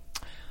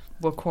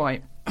 Well,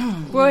 quite.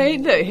 Well,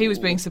 look, he was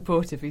being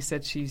supportive. He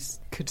said she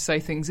could say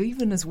things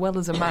even as well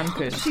as a man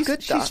could. She's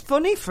good, She's that.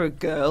 funny for a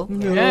girl.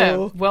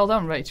 Yeah, well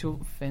done, Rachel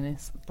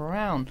Finnis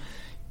Brown.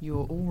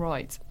 You're all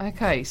right.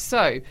 Okay,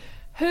 so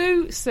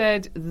who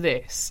said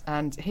this?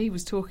 And he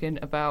was talking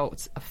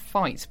about a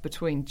fight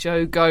between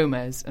Joe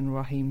Gomez and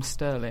Raheem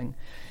Sterling.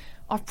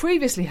 I've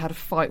previously had a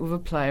fight with a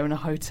player in a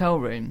hotel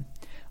room.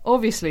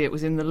 Obviously, it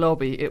was in the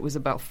lobby. It was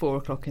about 4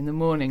 o'clock in the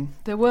morning.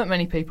 There weren't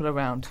many people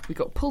around. We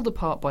got pulled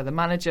apart by the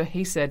manager.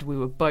 He said we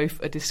were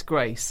both a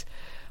disgrace.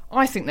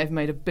 I think they've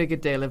made a bigger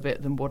deal of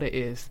it than what it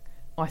is.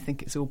 I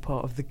think it's all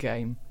part of the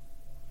game.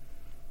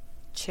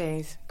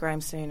 Cheers. Graham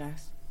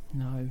Souness.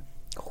 No.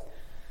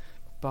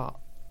 But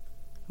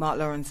Mark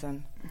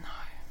Lawrenson. No.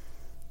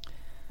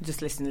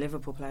 Just listing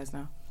Liverpool players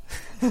now.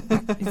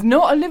 he's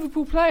not a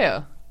Liverpool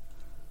player.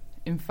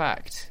 In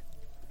fact,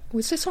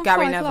 Was this on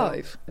Gary 5 Neville.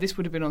 Live? this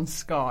would have been on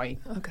Sky.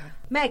 Okay.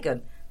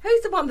 Megan.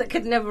 Who's the one that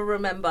could never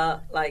remember,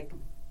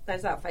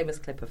 there's that famous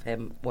clip of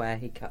him where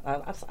he...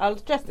 I'll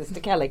address this to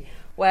Kelly,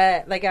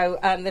 where they go,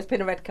 there's been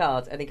a red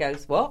card, and he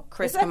goes, what?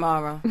 Chris Is it?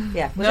 Kamara.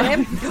 Yeah. Was it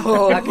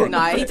him?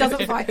 No, he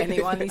doesn't fight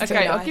anyone. He's too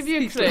Okay, nice. I'll give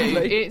you a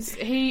clue.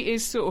 He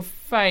is sort of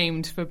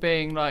famed for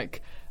being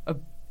like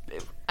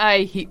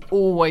he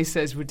always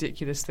says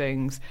ridiculous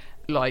things.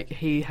 Like,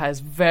 he has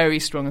very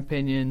strong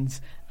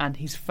opinions, and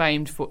he's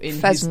famed for in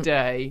Pheasant. his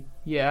day.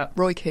 Yeah.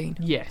 Roy Keane.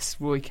 Yes,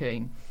 Roy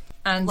Keane.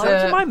 And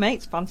Loads of my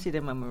mates fancied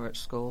him when we were at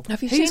school.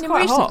 Have you He's seen him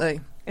quite hot.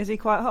 recently? Is he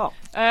quite hot?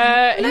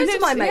 he Loads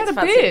of my had mates a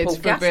fancied beard Paul for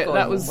a bit. Gascoigne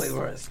That was. when we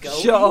were at school.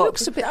 Shut He up.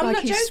 looks a bit I'm like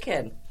not he's...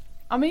 joking.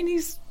 I mean,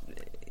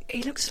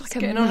 He looks like a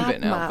getting on a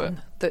bit now,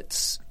 madman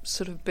that's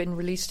sort of been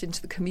released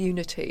into the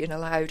community and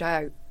allowed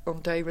out on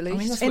day release. I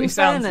mean, that's what In he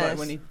sounds fairness, like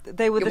when he.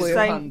 they were the We're a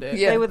same. pundit.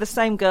 Yeah. They were the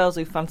same girls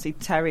who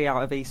fancied Terry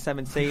out of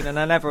E17, and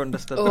I never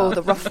understood Oh, that.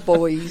 the rough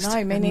boys.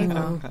 No, me neither.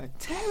 Okay.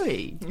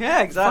 Terry.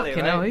 Yeah, exactly.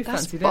 Fucking hell, Right? who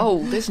That's fancied him?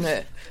 bold, isn't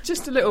it?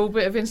 Just a little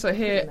bit of insight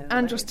here.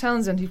 Andros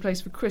Townsend, who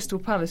plays for Crystal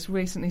Palace,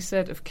 recently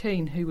said of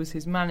Keane, who was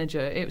his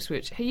manager at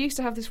Ipswich, he used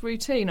to have this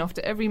routine after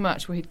every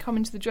match where he'd come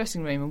into the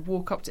dressing room and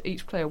walk up to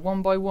each player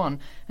one by one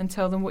and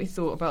tell them what he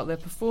thought about their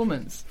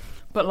performance.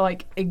 But,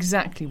 like,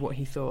 exactly what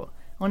he thought.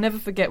 I'll never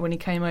forget when he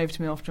came over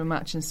to me after a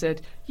match and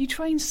said, "You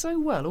trained so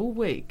well all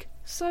week,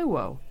 so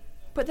well,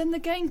 but then the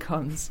game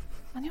comes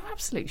and you're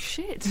absolute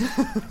shit."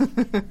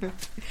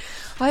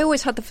 I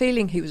always had the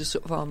feeling he was a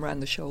sort of arm around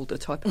the shoulder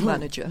type of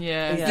manager.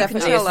 Yeah. He's Yeah.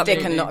 definitely You can tell a that stick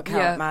movie. and not a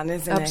carrot Yeah, man,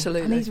 isn't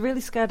Absolutely. And he's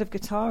really scared of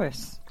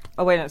guitarists.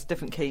 Oh wait, no, it's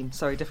different Keane.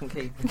 Sorry, different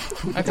Keane.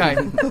 Okay.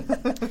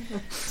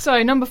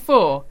 So, number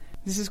 4.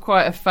 This is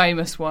quite a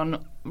famous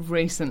one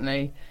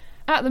recently.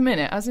 At the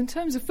minute, as in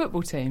terms of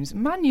football teams,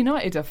 Man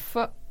United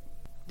are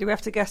Do we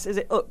have to guess? Is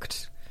it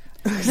Ucht?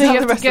 So you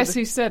have to guess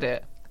who said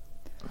it.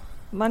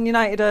 Man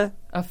United are...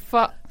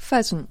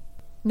 Pheasant.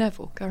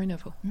 Neville. Gary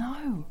Neville.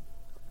 No.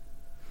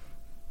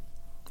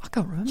 I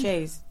can't remember.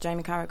 Cheese.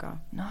 Jamie Carragher.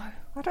 No.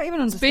 I don't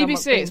even It's understand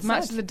what's BBC. being It's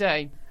Match said. of the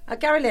Day.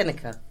 Gary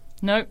Lineker.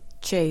 No.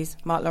 Cheese.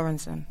 Mark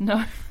Lawrenson.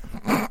 No.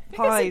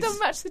 Pies. Done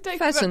Match of the Day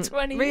Pheasant. for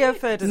about 20 Rio years.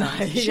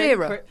 Ferdinand.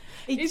 Shearer.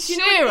 It's You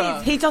know what it Shearer.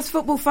 is? He does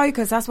Football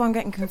Focus. That's why I'm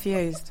getting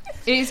confused.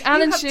 It's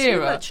Alan you have too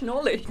Shearer, much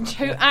knowledge.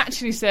 who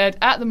actually said,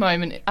 at the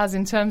moment, as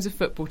in terms of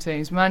football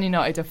teams, Man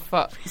United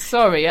are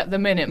sorry, at the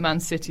minute, Man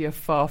City are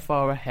far,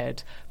 far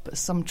ahead. But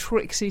some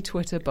tricksy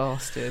Twitter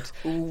bastard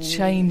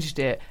changed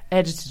it,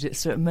 edited it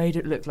so it made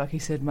it look like he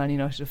said Man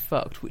United are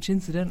fucked, which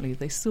incidentally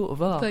they sort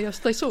of are.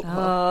 They sort of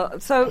are.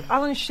 So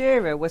Alan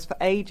Shearer was for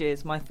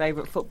ages my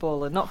favourite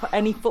footballer, not for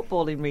any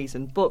footballing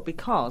reason, but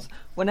because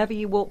whenever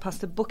you walk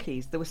past a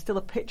bookies, there was still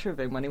a picture of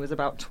him when he was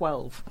about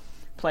 12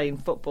 playing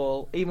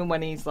football, even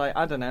when he's like,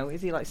 I don't know,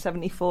 is he like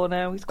 74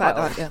 now? He's quite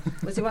About old. that, yeah.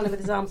 Was he running with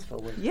his arms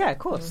forward? Yeah, of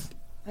course.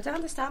 I don't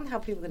understand how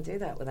people can do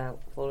that without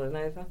falling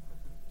over.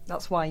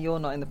 That's why you're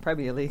not in the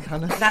Premier League,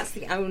 Hannah. That's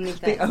the only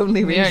thing. The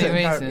only The reason. only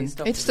Apparently reason.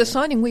 stopping It's the me.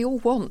 signing we all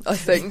want, I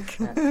think.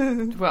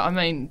 Well, I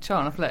mean,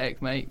 Charlton Athletic,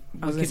 mate.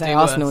 I was we going could to say do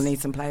Arsenal worse. need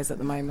some players at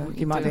the moment. We You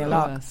could might do be a a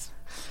lot lot. worse.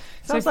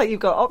 Sounds So- like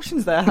you've got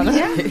options there, Hannah.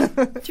 Do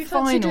you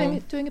fancy Final.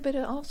 doing a bit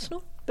of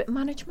Arsenal? Bit of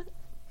management?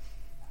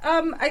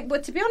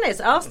 Well, to be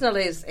honest, Arsenal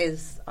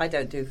is. I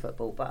don't do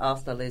football, but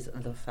Arsenal is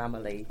the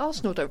family.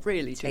 Arsenal don't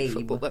really do Team.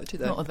 football, though, do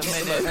they? Not at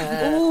the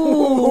minute.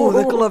 Ooh,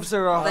 the gloves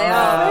are on. They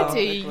are.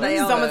 Freddie. They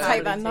are Someone the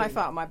take that family knife team.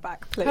 out of my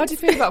back, please. How do you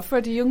feel about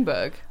Freddie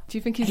Ljungberg? Do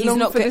you think he's long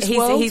not for go- this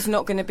world? he's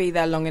not going to be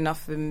there long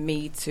enough for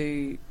me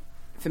to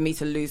for me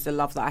to lose the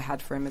love that I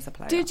had for him as a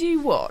player. Did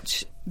you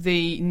watch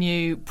the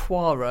new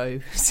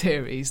Poirot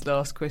series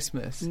last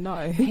Christmas?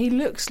 No. He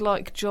looks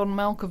like John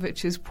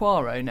Malkovich's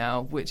Poirot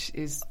now, which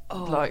is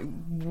like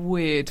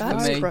weird for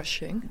That's me.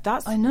 crushing.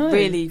 That's I know.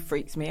 really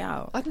freaks me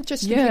out. I'm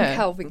just Yeah. thinking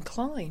Calvin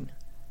Klein.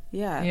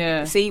 Yeah.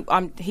 Yeah. See,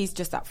 he's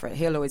just that Fred.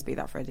 He'll always be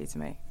that Freddie to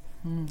me.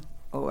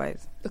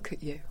 Always. Look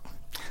at you.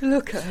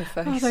 Look at her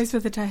face. Oh, those were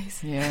the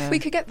days. Yeah. We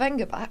could get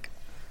Wenger back.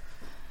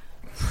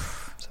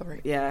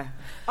 Sorry. Yeah.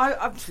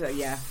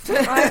 Yeah.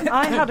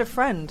 I had a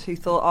friend who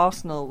thought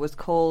Arsenal was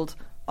called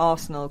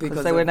Arsenal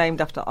because they were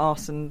named after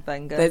Arsene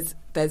Wenger.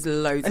 There's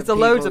loads There's of people.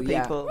 loads of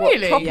people. What,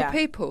 Really? proper Yeah.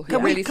 people who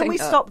Can really we think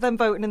that? stop them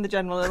voting in the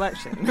general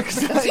election? Because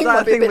that's think that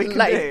might be a thing we bit can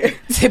late.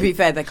 do. To be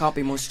fair, they can't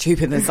be more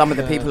stupid than some of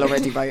the people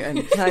already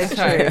voting. That is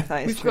true. Okay,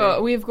 That is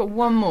true. we've got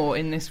one more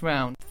in this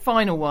round.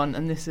 Final one,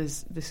 and this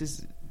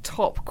is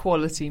top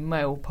quality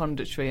male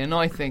punditry, and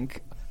I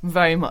think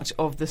very much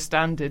of the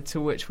standard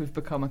to which we've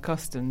become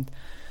accustomed.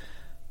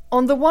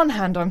 On the one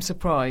hand, I'm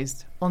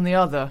surprised. On the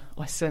other,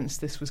 I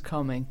sensed this was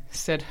coming.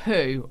 Said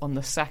who on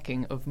the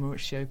sacking of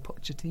Mauricio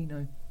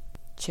Pochettino?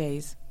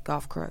 Cheese.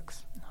 Garth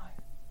Crooks. No.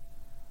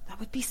 That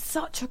would be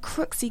such a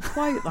crooksy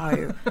quote,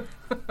 though.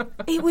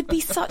 It would be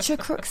such a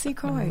crooksy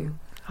quote.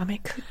 I mean,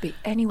 it could be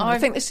anyone. I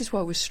think this is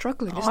why we're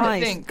struggling, isn't I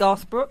it? think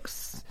Garth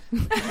Brooks.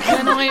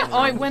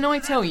 when I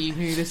tell you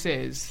who this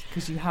is,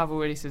 because you have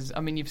already said, I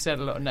mean, you've said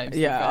a lot of names.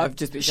 Yeah, I've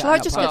just been. Shall I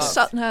just get But-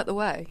 Sutton out of the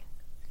way?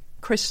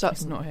 Chris Sutton.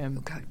 It's not him.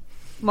 Okay.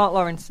 Mark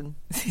Lawrenson.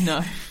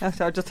 No,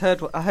 I just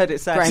heard I heard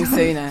it said. Graham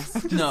Souness.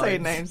 Just No.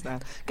 saying names now.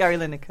 Gary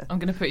Lineker. I'm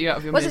going to put you out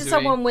of your Was misery. it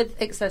someone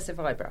with excessive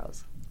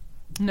eyebrows?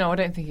 No, I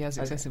don't think he has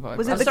excessive eyebrows.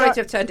 Was it I'm the sorry guy- to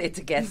have turned it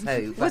to guess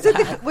who. Was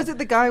it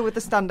the guy with the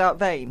standout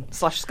vein /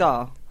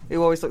 scar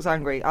who always looks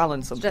angry?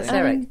 Alan something. That's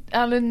Eric.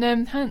 Alan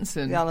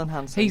Hansen. The Alan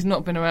Hansen. He's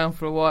not been around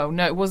for a while.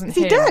 No, it wasn't Is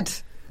he him. dead?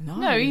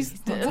 No,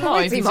 he's not.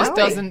 alive. He He just might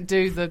be. doesn't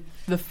do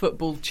the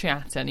football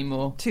chat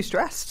anymore. Too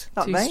stressed.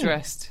 That Too vein.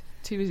 stressed.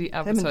 Too busy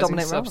and advertising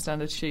Dominic Raab.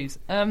 substandard shoes.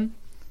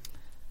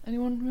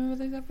 Anyone remember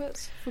those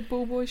adverts for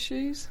ball boy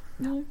shoes?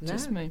 No,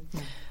 just me.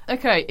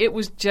 Okay, it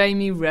was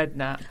Jamie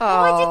Redknapp. Oh,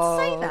 I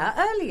did say that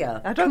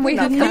earlier. I don't we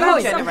think have that's no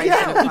right.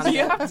 generation of You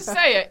pundit. have to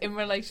say it in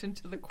relation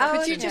to the question.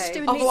 Could you just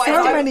do a Otherwise, neat-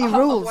 So many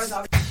rules.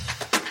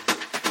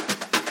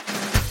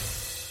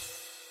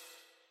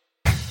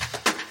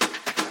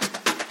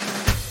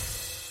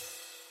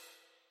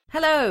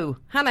 Hello,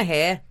 Hannah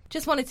here.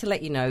 Just wanted to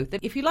let you know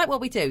that if you like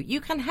what we do,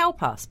 you can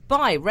help us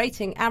by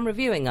rating and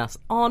reviewing us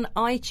on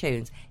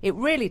iTunes. It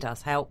really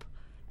does help,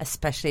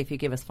 especially if you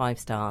give us 5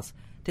 stars.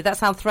 Did that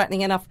sound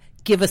threatening enough?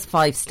 Give us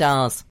 5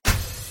 stars.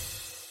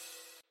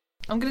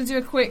 I'm going to do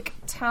a quick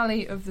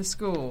tally of the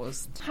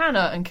scores.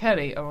 Hannah and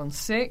Kelly are on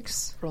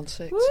 6. We're on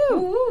 6.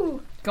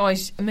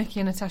 Guys, Mickey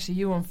and Natasha,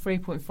 you're on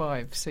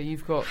 3.5. So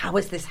you've got How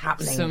is this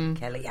happening,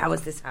 Kelly? How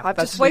is this happening? I've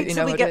Just wait absolutely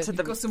till no we idea. get to You've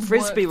got the some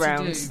frisbee work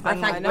to rounds. do. I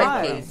then thanked I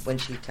know. Becky when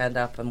she turned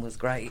up and was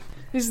great.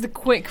 This is the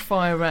quick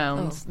fire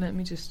round. Oh. Let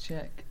me just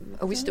check.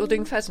 Are we still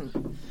doing pheasant?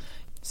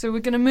 So we're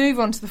going to move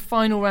on to the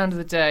final round of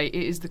the day.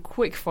 It is the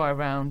quick fire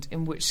round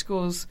in which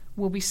scores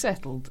will be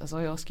settled as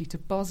I ask you to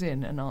buzz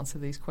in and answer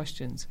these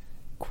questions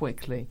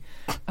quickly.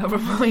 A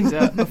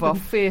reminder of our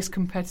fierce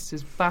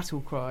competitors' battle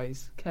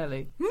cries.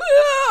 Kelly.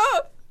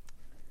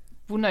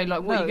 Well, no,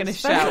 like what No, are you going to it's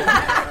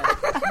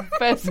shout?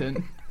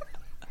 Pheasant.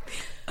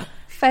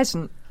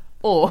 Pheasant.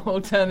 Or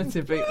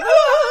alternatively,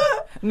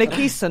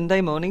 Mickey's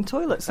Sunday morning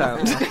toilet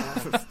sound.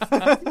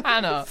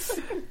 Hannah,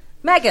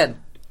 Megan.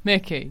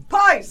 Mickey,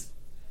 Pies.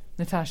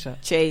 Natasha.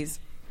 Cheese.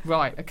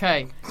 Right,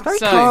 okay. Very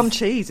So- calm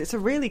cheese. It's a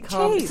really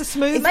calm. Cheese. It's a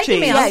smooth It's making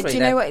cheese. me Yeah, hungry do you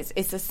know then. what?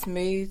 It's a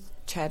smooth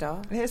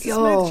cheddar. It's a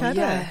Oh, smooth cheddar.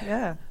 yeah.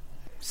 Yeah.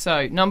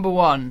 So, number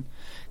 1.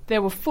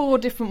 There were 4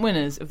 different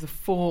winners of the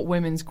 4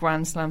 women's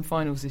Grand Slam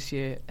finals this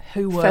year.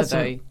 Who were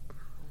Pheasant. they?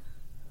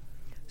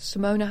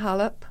 Simona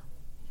Halep.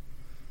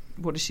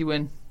 What did she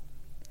win?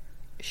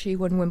 She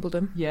won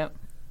Wimbledon. Yeah.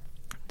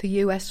 The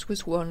US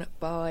was won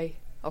by...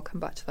 I'll come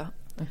back to that.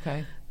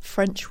 Okay.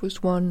 French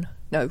was won...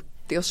 No,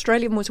 the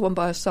Australian was won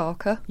by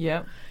Osaka.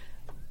 Yeah.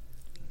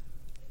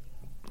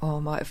 Oh,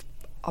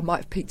 I might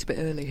have peaked a bit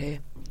early here.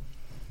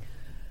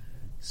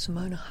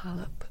 Simona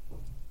Halep,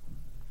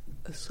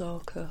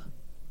 Osaka,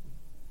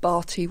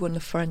 Barty won the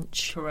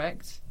French.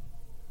 Correct.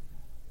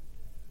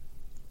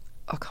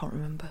 I can't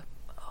remember.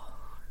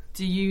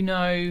 Do you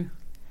know,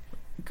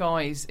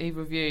 guys,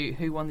 either of you,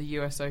 who won the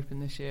US Open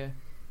this year?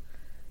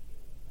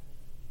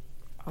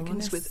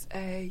 Begins with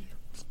A.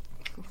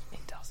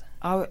 It doesn't.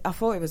 I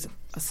thought it was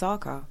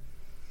Osaka.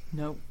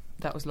 No,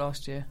 that was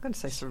last year. I'm going to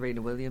say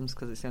Serena Williams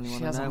because it's the only She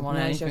one I hasn't know. won No,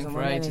 she anything hasn't for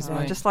won ages, anything.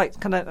 mate.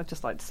 I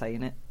just like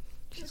saying it.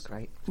 She's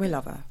great. We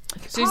love her.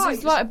 So this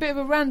is like a bit of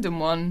a random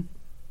one.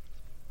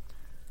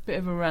 Bit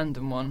of a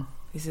random one.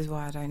 This is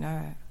why I don't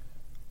know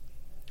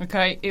it.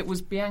 Okay, it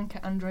was Bianca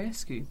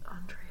Andreescu.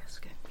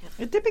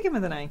 It did begin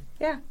with an A.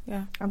 Yeah.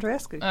 Yeah.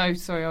 Andreescu. Oh,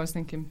 sorry, I was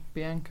thinking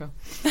Bianca.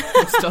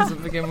 Which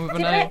doesn't begin with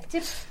an A.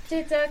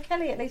 Did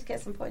Kelly at least get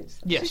some points?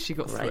 Yes, she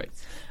got Great.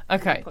 3.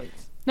 Okay,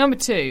 Number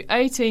 2,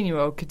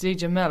 18-year-old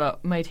Khadija Mellah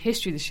made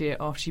history this year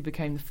after she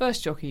became the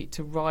first jockey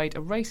to ride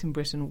a race in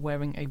Britain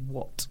wearing a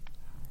what?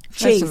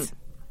 Cheese.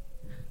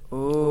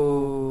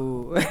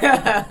 Ooh.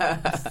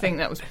 I think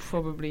that was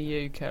probably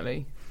you,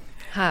 Kelly.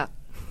 Hat.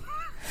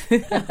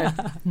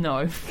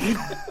 No.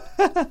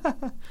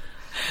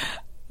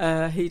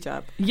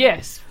 Hijab.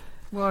 Yes.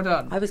 Well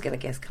done. I was going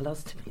to guess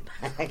colostomy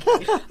bag.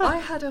 I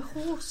had a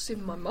horse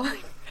in my mind.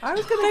 I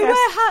was going They to guess.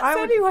 wear hats I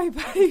would, anyway,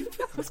 babe.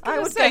 I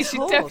would say guess she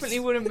horse. definitely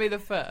wouldn't be the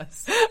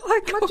first.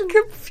 I got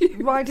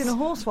confused. Riding a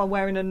horse while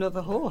wearing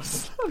another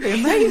horse. That would be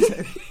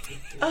amazing.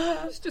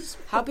 It's just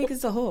How big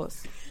is the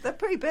horse? They're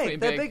pretty big. Pretty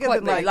They're big. bigger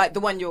Quite than Like the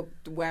one you're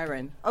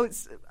wearing. Oh,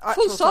 it's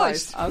actual Full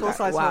size. Okay. Full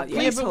size. Wow, horse.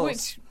 yeah. Yeah,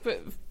 Police but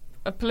horse.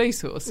 a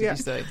police horse, did Yeah, you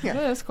say? yeah.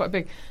 That's quite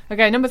big.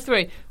 Okay, number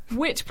 3.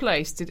 Which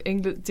place did the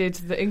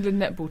England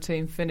netball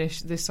team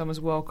finish this summer's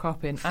World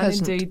Cup in?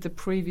 Pheasant. And indeed the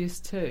previous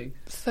 2.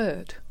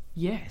 third.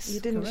 Yes. You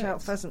didn't correct.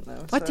 shout pheasant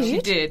though. I so- did. She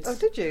did. Oh,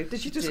 did you?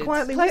 Did you just Did.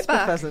 quietly Play it whisper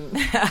back. pheasant?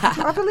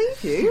 I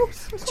believe you.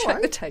 It's all Check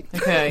right. the tape.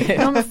 Okay,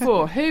 number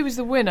 4. Who was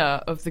the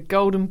winner of the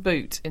Golden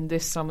Boot in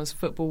this summer's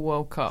Football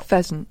World Cup?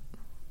 Pheasant.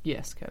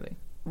 Yes, Kelly.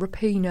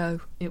 Rapinoe.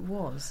 It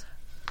was.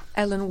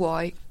 Ellen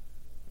White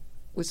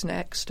was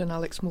next, and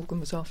Alex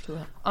Morgan was after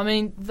that. I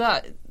mean,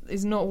 that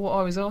is not what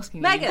I was asking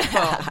Megan. you.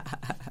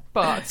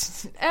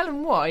 But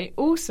Ellen White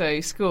also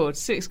scored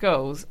 6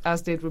 goals,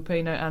 as did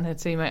Rapinoe and her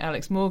teammate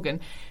Alex Morgan.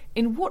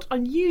 In what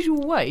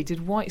unusual way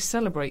did White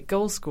celebrate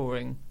goal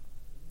scoring?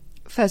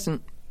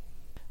 Pheasant.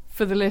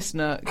 For the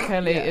listener,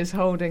 Kelly is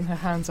holding her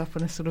hands up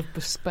in a sort of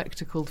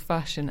bespectacled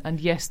fashion, and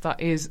yes, that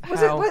is Was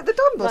how... it like the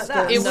Dun Like Busters?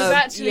 that? It was No.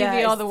 actually Yeah, the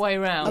it's- other way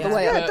round. Other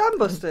way Yeah, up. Dun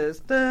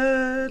Busters.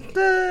 I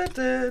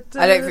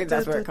don't think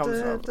that's where it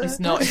comes from. It's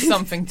not. It's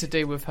something to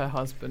do with her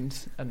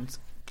husband and...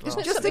 Isn't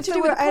it Just something if to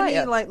there do with were a any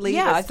player? like leaders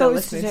Yeah, I still thought it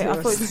was to listening do, to I thought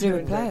it was us. to do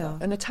with player.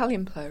 An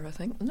Italian player, I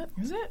think, isn't it?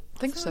 Is it? I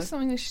think Is so. that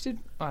something that she did?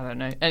 I don't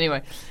know.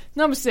 Anyway,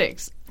 number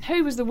 6.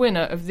 Who was the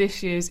winner of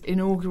this year's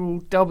inaugural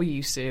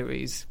W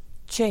Series?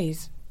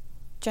 Cheese.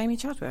 Jamie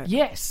Chadwick.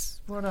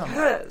 Yes. Well done.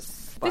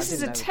 Yes. But I This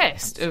is a didn't know.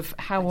 test of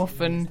how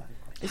often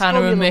It's Hannah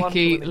and Formula One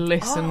Mickey for women.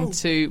 listen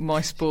to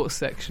my sports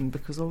section,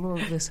 because a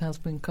lot of this has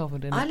been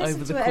covered in I it listen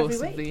over to the it course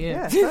every of the week. year.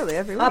 Yeah, totally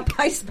every week.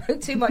 I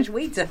smoke too much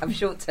weed to have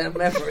short-term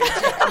memory.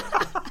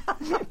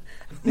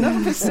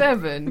 Number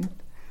 7.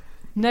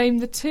 Name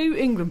the 2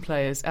 England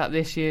players at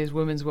this year's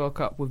Women's World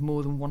Cup with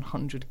more than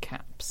 100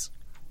 caps.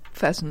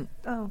 Pheasant.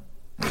 Oh.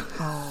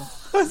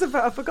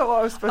 I forgot what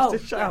I was supposed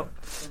to shout.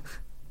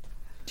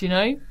 Do you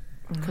know?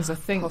 Because I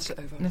think Pass it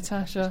over.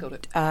 Natasha. She's got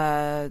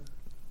it.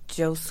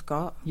 Jill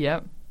Scott.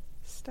 Yep.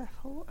 Steph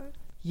Horton.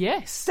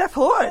 Yes. Steph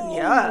Horton,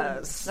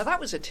 yes. Now that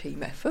was a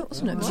team effort,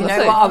 wasn't it? Do you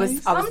know what? I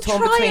was I'm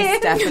torn between trying.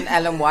 Steph and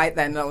Ellen White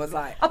then. I was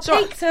like, I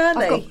peaked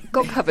early. I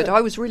got covered.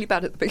 I was really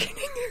bad at the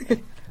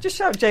beginning. Just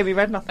shout Jamie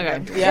Redknapp Okay.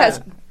 again.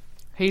 Yes.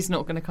 He's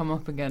not going to come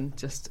up again,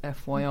 just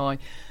FYI.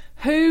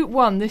 Who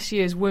won this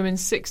year's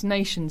Women's Six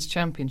Nations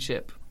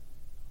Championship?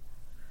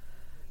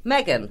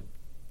 Megan.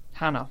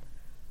 Hannah.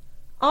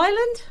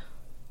 Ireland.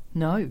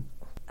 No.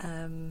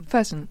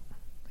 Pheasant.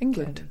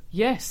 England.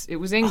 Yes, it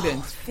was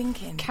England.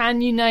 thinking.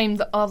 Can you name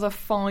the other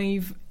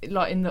 5,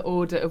 like in the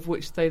order of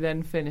which they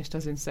then finished,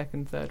 as in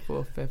 2nd, 3rd,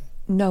 4th, 5th?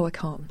 No, I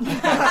can't.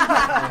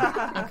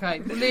 Okay,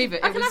 leave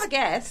it. I It can was... have a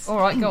guess. All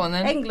right, go on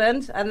then.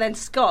 England, and then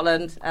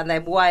Scotland, and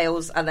then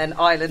Wales, and then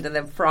Ireland, and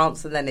then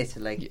France, and then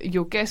Italy.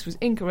 Your guess was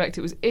incorrect.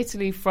 It was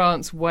Italy,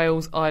 France,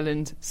 Wales,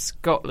 Ireland,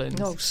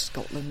 Scotland. Oh,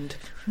 Scotland.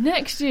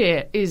 Next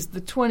year is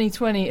the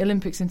 2020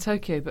 Olympics in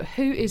Tokyo, but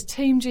who is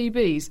Team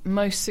GB's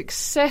most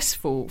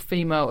successful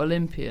female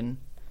Olympian?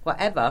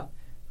 Whatever.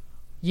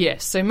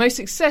 Yes, so most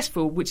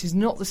successful, which is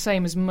not the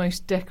same as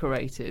most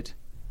decorated.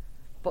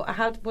 But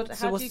how So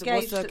do what's you the- gauge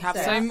what's the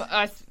success?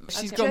 caveat?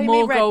 She's Okay. got Jamie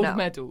more gold Redknapp.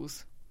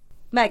 medals.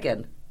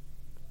 Megan.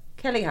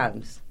 Kelly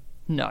Holmes.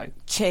 No.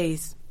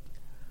 Cheese.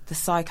 The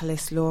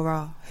cyclist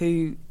Laura,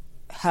 who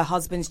her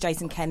husband's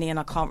Jason Kenny, and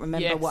I can't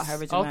remember Yes, what her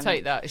original I'll name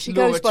take that. It's She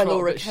Laura goes by Trott,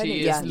 Laura but Kenny. She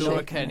is Yeah, Laura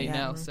Laura Kenny Kenny,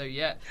 now, yeah. so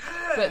yeah.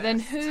 But then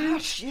who...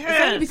 It's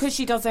only because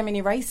she does so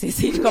many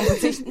races each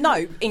competition.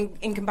 No,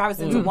 in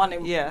comparison to one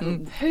in Yeah.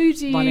 Who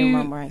do one in you...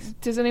 one race.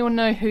 Does anyone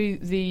know who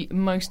the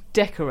most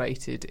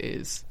decorated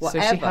is? So she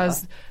Whatever.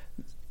 has...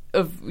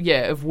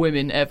 Of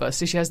women ever.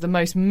 So she has the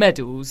most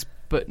medals,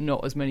 but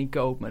not as many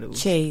gold medals.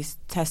 Cheese.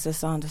 Tessa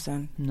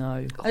Sanderson.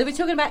 No. Are we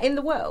talking about in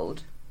the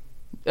world?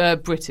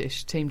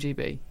 British, Team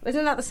GB.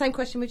 Isn't that the same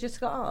question we just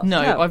got asked?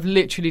 No, No. I've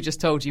literally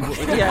just told you what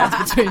the Yeah.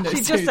 difference between those She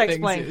two just things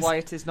explained is. why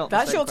it is not the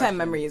That same short-term question.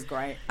 memory is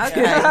great.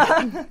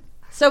 Okay.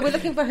 So we're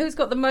looking for who's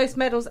got the most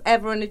medals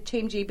ever in a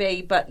Team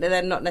GB, but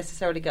they're not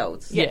necessarily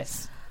golds.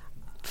 Yes.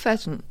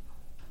 Pheasant.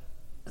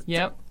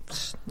 Yep.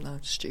 No,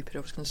 stupid. I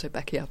was going to say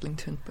Becky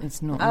Adlington. But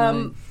It's not.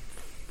 No.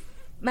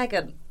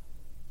 Megan.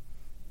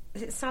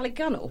 Is it Sally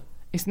Gunnell?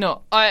 It's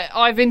not.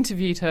 I've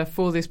interviewed her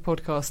for this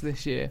podcast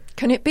this year.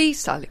 can it be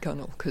Sally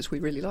Gunnell? Because we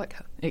really like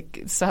her.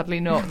 Sadly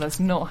not. That's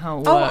not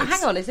how it Oh, works.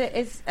 hang on. Is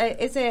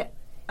it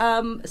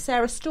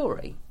Sarah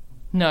Story?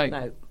 No.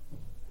 No.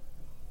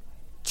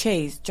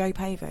 Cheese. Joe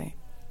Pavey.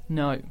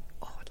 No.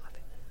 Oh, I'd love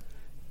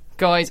it.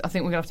 Guys, I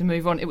think we're going to have to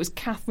move on. It was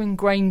Catherine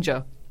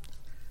Granger.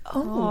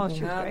 Oh,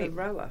 she was the great.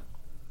 rower.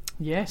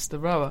 Yes, the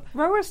rower.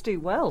 Rowers do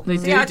well. They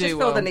See, I do just feel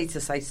well. the need to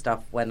say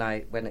stuff when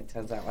it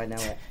turns out I know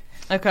it.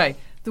 Okay,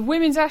 the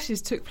Women's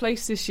Ashes took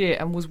place this year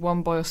and was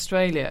won by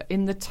Australia.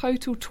 In the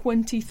total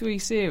 23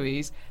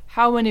 series,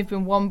 how many have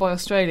been won by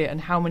Australia and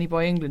how many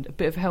by England? A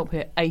bit of help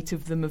here. 8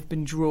 of them have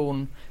been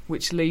drawn,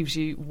 which leaves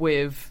you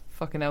with,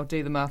 fucking hell,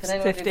 do the maths, Can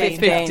anyone do 15.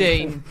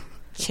 15.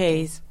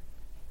 Cheese.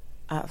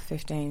 Out of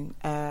 15.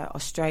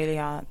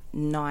 Australia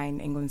 9,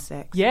 England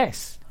 6.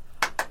 Yes.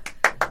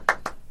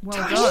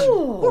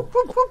 Well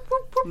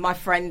done. My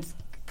friend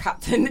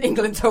captain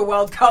England to a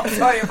World Cup.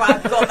 Sorry if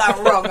I got that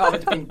wrong. I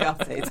would have been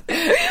gutted.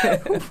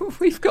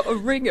 We've got a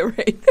ringer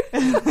in.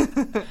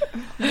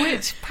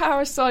 Which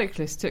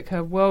paracyclist took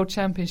her World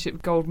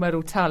Championship gold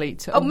medal tally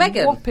to a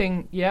Megan.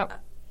 whopping... Yep.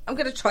 I'm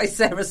going to try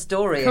Sarah's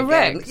story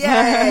Correct.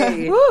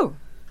 again. Yay! Woo!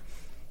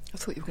 I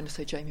thought you were going to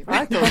say Jamie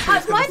I Redknapp. thought she was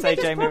That's going my to say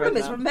biggest Jamie problem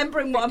is Redknapp.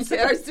 remembering what I'm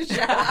supposed to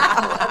shout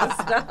out at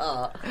the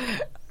start.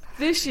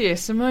 This year,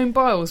 Simone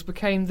Biles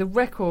became the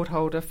record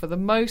holder for the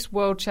most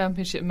World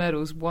Championship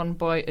medals won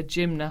by a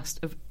gymnast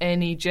of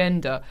any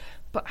gender.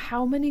 But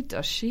how many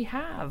does she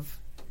have?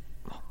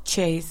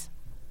 Cheese.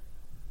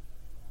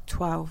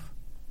 12.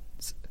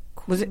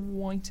 Was it?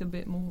 Quite a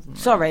bit more than that.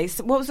 Sorry,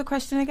 so what was the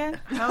question again?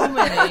 How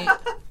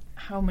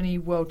many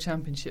World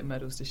Championship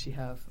medals does she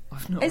have?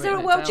 I've not Is there a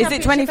written World it down. Is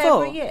it Championship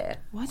 24? every year?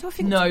 Why do I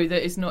think No,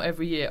 that is not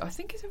every year. I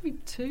think it's every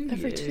 2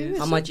 Every years. 2 years.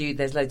 Oh, mind you,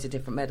 there's loads of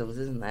different medals,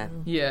 isn't there?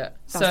 Yeah.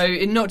 So,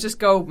 not just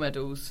gold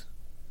medals.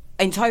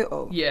 in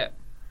total? Yeah.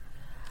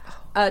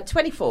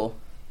 24.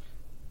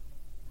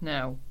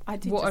 Now, I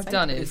did what just I've say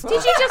done 24. is...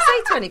 Did you just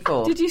say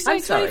 24? Did you say I'm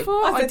sorry.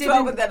 24? I said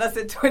 12 and then I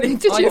said 20.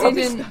 Did you? I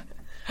didn't...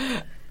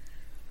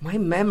 My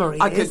memory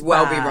I is could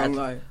well be bad. wrong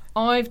though.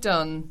 I've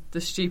done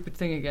the stupid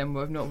thing again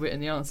where I've not written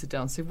the answer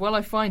down. So while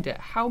I find it,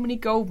 how many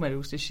gold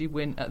medals does she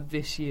win at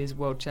this year's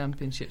World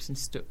Championships in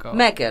Stuttgart?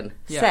 Megan,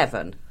 Yeah.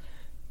 7.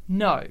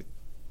 No.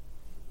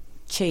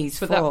 Cheese,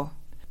 But 4.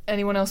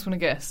 Anyone else want to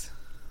guess?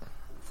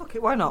 Fuck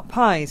it, why not?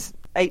 Pies.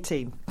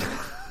 18.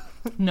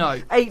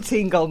 No.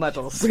 18 gold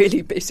medals.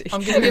 Really busy. I'm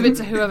going to give it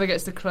to whoever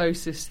gets the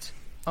closest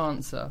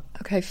answer.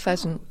 Okay,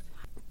 pheasant.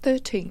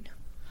 13.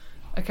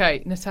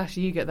 Okay, Natasha,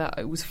 you get that.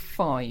 It was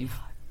 5.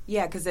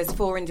 Yeah, because there's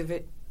 4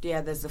 individual.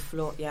 Yeah, there's the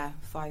floor. Yeah,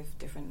 5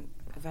 different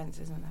events,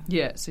 isn't there?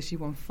 Yeah, so she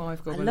won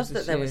 5 gold I medals love that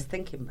this there year. was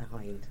thinking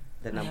behind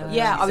the number.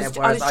 Yeah, she I was said,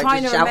 whereas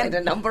trying just to shouted remember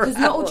a number because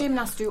not all out.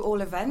 gymnasts do all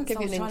events. Give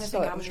I you was an trying to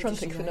think insight. how I was many trying to did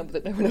think she of a do? number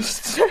that no one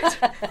else had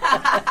said.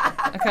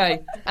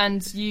 Okay,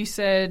 and you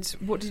said,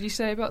 what did you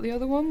say about the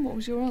other one? What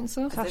was your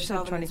answer? The Tasha said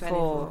 12 and the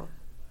 24.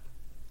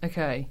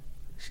 Okay.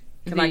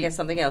 Can I guess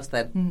something else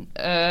then?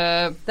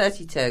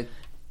 32.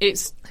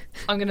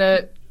 I'm going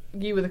to...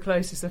 You were the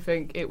closest, I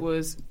think. It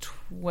was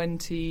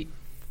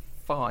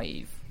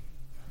 25.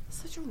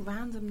 Such a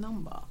random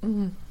number.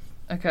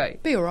 Okay.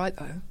 Be all right,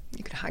 though.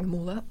 You could hang them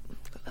all up.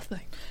 Lovely.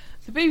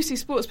 The BBC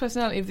Sports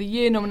Personality of the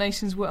Year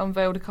nominations were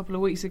unveiled a couple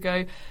of weeks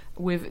ago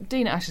with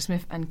Dina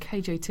Asher-Smith and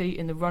KJT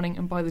in the running,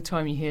 and by the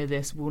time you hear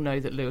this, we'll know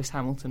that Lewis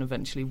Hamilton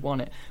eventually won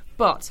it.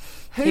 But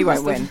who He was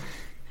won't win.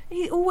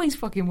 He always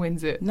fucking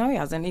wins it. No, he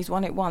hasn't. He's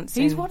won it once.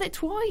 He's won it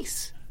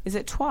twice. Is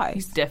it twice?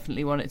 He's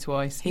definitely won it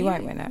twice. He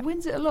won't win it.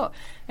 Wins it a lot.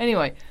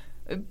 Anyway,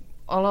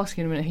 I'll ask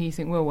you in a minute who you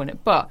think will win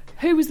it. But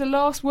who was the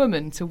last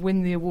woman to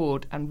win the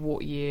award and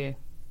what year?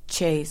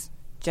 Cheese.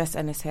 Jess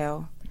Ennis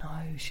Hill. No,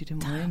 she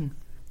didn't win.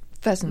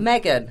 Pheasant.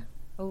 Megan.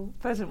 Oh,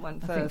 Pheasant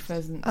went I think first.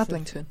 Pheasant.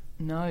 Adlington.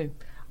 No.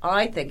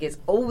 I think it's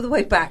all the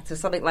way back to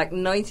something like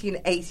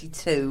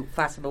 1982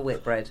 Fatima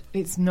Whitbread.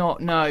 It's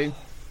not, no.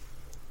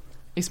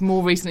 It's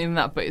more recently than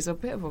that, but it's a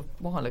bit of a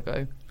while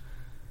ago.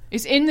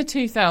 It's in the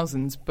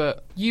 2000s,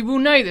 but you will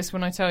know this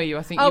when I tell you.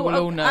 I think you will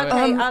all know it.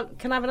 Okay,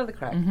 can I have another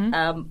crack?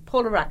 Mm-hmm.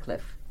 Paula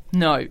Radcliffe.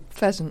 No.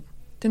 Pheasant.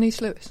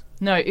 Denise Lewis.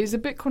 No, it's a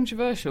bit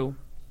controversial.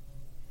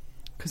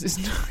 Because it's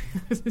not...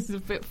 it's a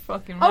bit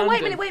fucking Oh,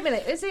 random. wait a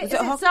minute. Is it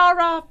it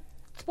Zara...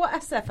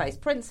 What's her face?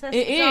 Princess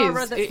It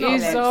Zara is. that's It not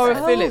is Lewis. Zara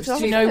Oh, Phillips. Zara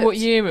Do you know what Phillips.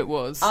 year it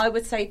was? I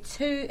would say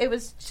it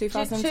was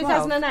 2012.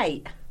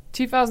 2008.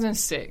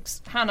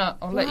 2006. Hannah,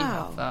 I'll let you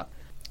Wow. have that.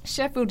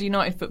 Sheffield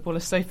United footballer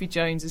Sophie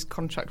Jones's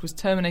contract was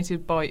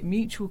terminated by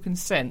mutual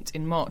consent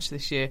in March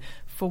this year.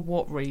 For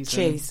what reason?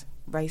 Cheese.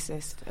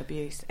 Racist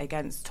abuse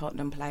against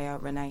Tottenham player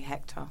Renee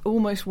Hector.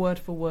 Almost word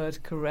for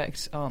word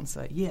correct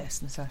answer.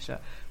 Yes, Natasha.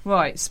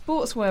 Right,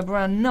 sportswear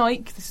brand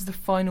Nike. This is the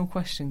final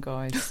question,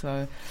 guys.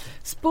 So,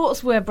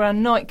 sportswear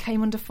brand Nike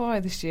came under fire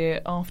this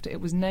year after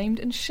it was named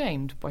and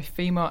shamed by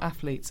female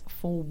athletes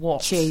for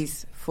what?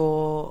 Cheese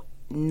for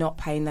not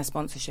paying their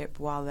sponsorship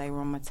while they were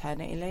on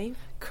maternity leave.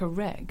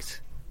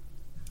 Correct.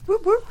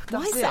 Whoop, whoop. Why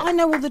That's is it. it I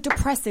know all the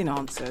depressing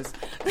answers?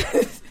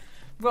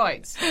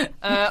 Right,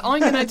 I'm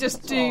going to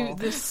just do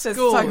the Says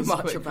scores so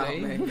much quickly. about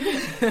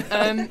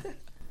me.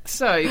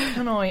 So,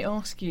 can I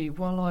ask you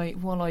while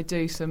I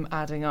do some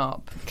adding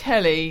up,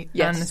 Kelly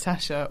Yes. and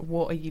Natasha,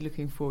 what are you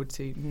looking forward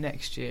to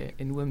next year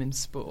in women's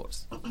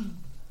sports?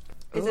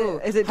 Is it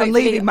Hopefully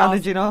Dunleavy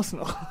managing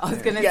Arsenal? I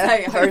was going to Yeah, say,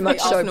 very hopefully much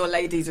so. Arsenal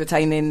ladies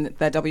retaining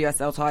their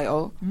WSL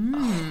title.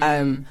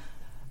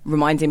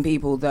 Reminding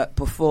people that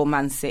before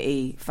Man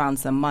City found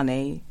some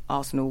money,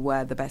 Arsenal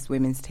were the best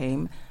women's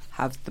team,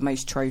 have the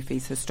most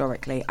trophies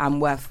historically, and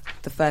were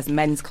the first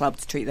men's club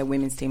to treat their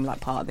women's team like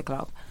part of the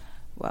club.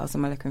 What else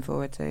am I looking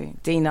forward to?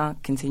 Dina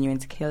continuing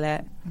to kill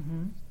it.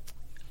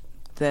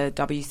 The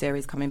W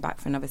Series coming back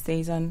for another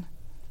season.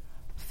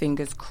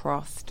 Fingers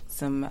crossed,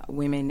 some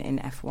women in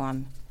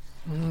F1.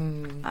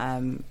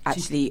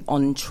 Actually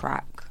on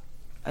track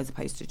as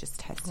opposed to just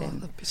testing. Well,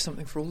 that'd be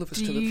something for all of us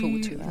to look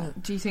forward to. Wouldn't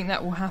it? Do you think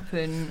that will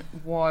happen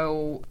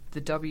while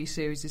the W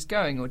Series is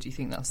going, or do you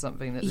think that's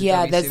something that the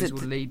Yeah, W Series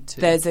will lead to?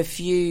 There's a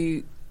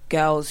few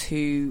girls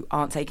who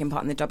aren't taking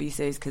part in the W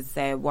Series because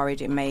they're worried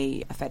it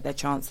may affect their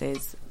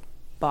chances,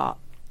 but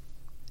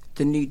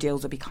the new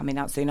deals will be coming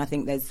out soon. I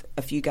think there's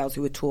a few girls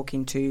who are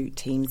talking to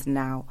teams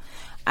now,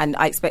 and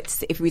I expect to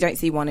see, if we don't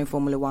see one in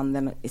Formula One,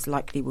 then it's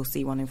likely we'll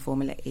see one in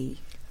Formula E.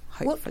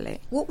 Hopefully.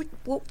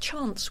 What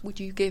chance would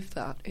you give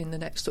that in the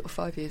next sort of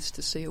 5 years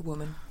to see a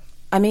woman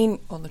I mean,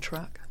 on the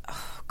track?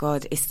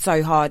 God, it's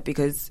so hard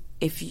because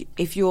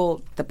if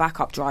you're the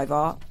backup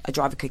driver, a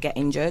driver could get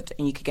injured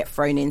and you could get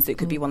thrown in. So it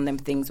could be one of them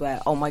things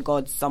where, oh my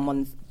God,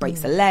 someone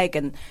breaks a leg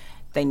and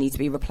they need to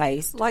be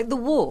replaced. Like the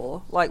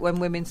war, like when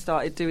women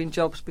started doing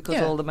jobs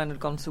because all the men had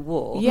gone to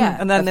war. Yeah,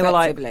 and then they were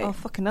like, effectively. oh,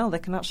 fucking hell, they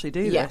can actually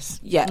do Yes,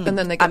 this. yeah. And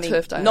then they get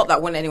turfed out. Not that I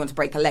want anyone to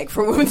break a leg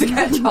for a woman to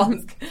get a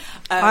chance.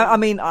 I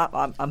mean,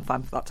 I'm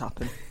fine for that to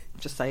happen.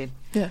 Just saying.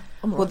 Yeah,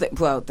 I'm all right.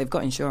 Well, they've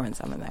got insurance,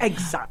 haven't they?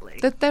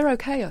 Exactly. They're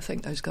okay, I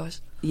think, those guys.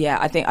 Yeah,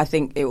 I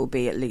think it will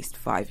be at least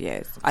 5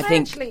 years. I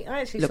actually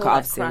look saw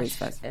at that our crash series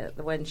first.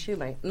 when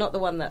Schumacher, not the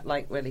one that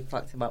like really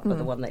fucked him up, but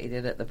the one that he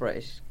did at the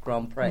British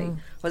Grand Prix,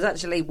 was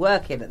actually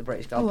working at the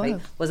British Grand Prix. wow.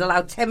 Was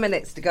allowed 10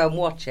 minutes to go and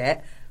watch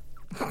it.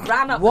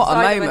 Ran up What the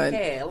a side moment.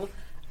 of a hill,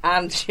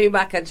 and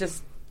Schumacher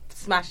just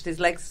smashed his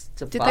legs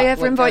to Did fuck they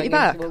ever when invite you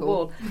going into back, a or-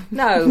 wall.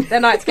 No,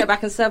 then I had to go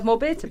back and serve more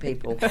beer to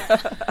people.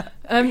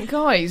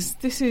 Guys,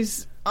 this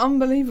is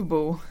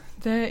unbelievable.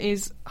 There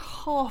is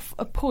half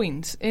a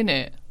point in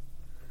it.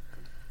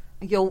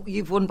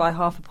 You've won by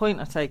half a point,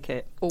 I take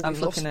it. Or I'm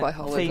we've lost looking by at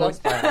half a Fee. point.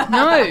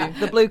 No,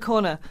 The blue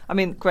corner. I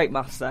mean, great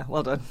maths there.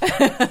 Well done.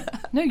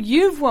 no,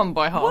 you've won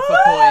by half a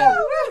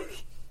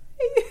point.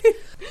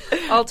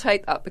 I'll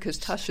take that because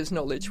Tasha's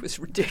knowledge was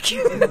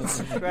ridiculous.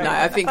 No,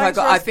 I think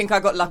I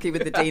got lucky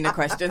with the Dina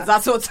questions.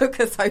 That's what took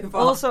us so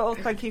far. Also,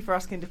 thank you for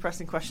asking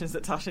depressing questions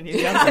that Tasha knew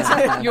the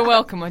answer to. You're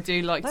welcome. I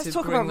do like Let's to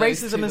talk bring about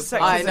those racism to and the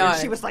sexism. I know.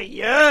 And she was like,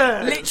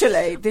 yeah.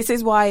 Literally, this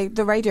is why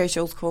the radio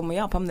shows call me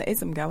up. I'm the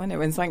ism girl, innit?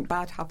 When something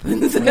bad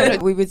happens.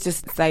 We were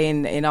just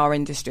saying in our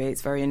industry,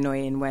 it's very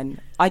annoying when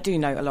I do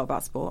know a lot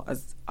about sport,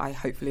 as I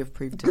hopefully have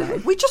proved today.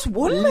 We just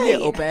won, a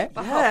little bit.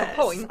 half a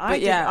point.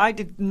 I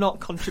did not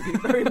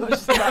contribute very much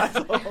to that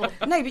at all.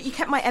 No, but you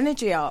kept my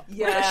energy up.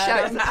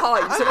 Shouting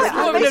pies.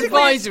 More of an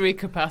advisory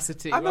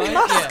capacity, I'm right? a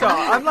mascot.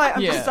 Yeah.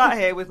 I'm just sat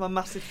here with my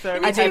massive furry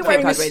I didn't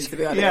think I'd win, to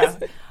be honest.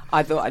 Yeah.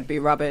 I thought I'd be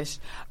rubbish.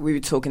 We were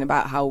talking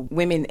about how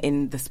women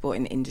in the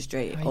sporting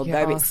industry,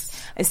 although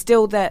yes. it's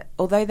still there,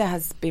 although there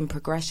has been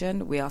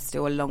progression, we are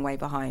still a long way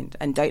behind.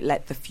 And don't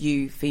let the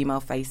few female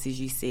faces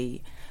you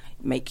see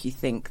make you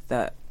think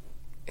that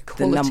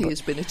Equality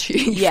has been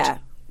achieved. Yeah.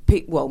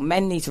 Well,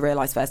 men need to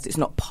realise first it's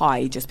not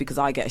pie. Just because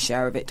I get a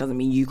share of it doesn't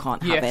mean you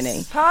can't have Yes.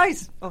 any.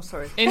 Pies. Oh,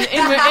 sorry.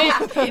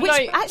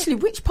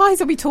 Which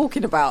pies are we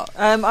talking about?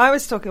 I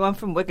was talking. I'm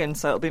from Wigan,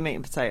 so it'll be meat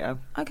and potato.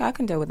 Okay, I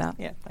can deal with that.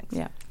 Yeah, thanks.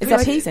 Yeah. Is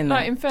there peas in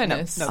there? In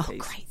fairness, No, Oh,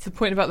 peas. great. the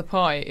point about the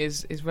pie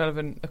is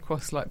relevant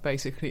across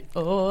basically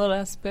all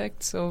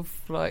aspects of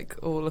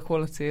all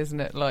equality, isn't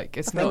it?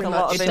 It's think not. a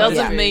lot of It doesn't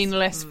industries- mean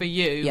less for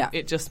you. Yeah.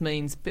 It just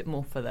means a bit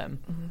more for them.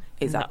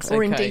 Exactly.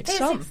 Or Okay. indeed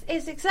some.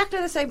 It's exactly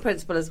the same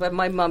principle as when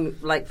my mum,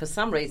 for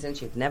some reason,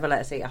 she'd never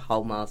let us eat a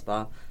whole Mars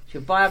bar. She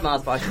would buy a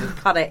Mars bar, she would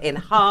cut it in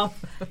half,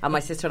 and my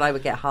sister and I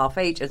would get half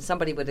each, and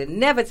somebody would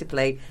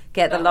inevitably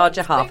get the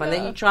larger half, and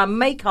then you try and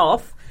make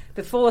off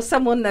before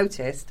someone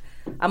noticed.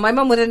 And my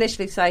mum would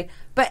initially say,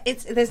 but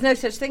there's no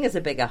such thing as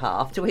a bigger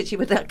half, to which she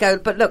would go,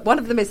 but look, one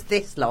of them is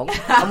this long,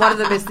 and one of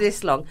them is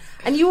this long.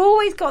 And you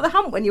always got the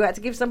hump when you had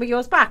to give somebody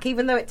yours back,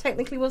 even though it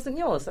technically wasn't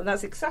yours. And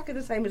that's exactly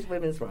the same as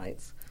women's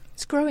rights.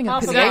 It's growing up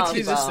Half in a the Mars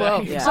 80s bar. as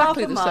well. Yeah. Exactly Half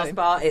a the Mars same.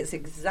 bar, it's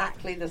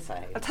exactly the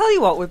same. I tell you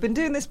what, we've been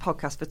doing this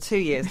podcast for 2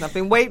 years, and I've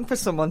been waiting for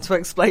someone to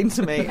explain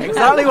to me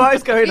exactly what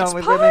is going on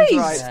with women's pies.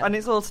 rights, Yeah. and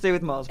it's all to do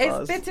with Mars It's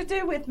bars. been to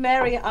do with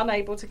Mary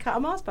unable to cut a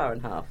Mars bar in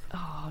half.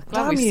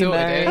 Glad Damn we you,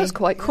 sorted Mary. it. That's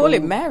quite Call cool.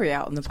 it Mary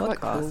out on the quite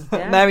podcast.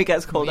 Yeah. Mary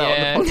gets called out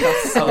on the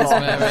podcast. Sounds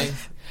Mary.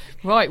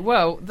 Right,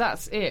 well,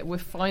 that's it. We're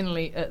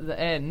finally at the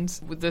end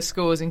with the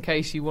scores. In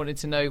case you wanted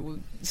to know,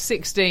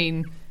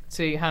 16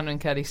 to Hannah and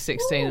Kelly,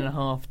 16 and a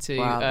half to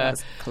Wow,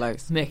 that's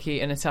close. Mickey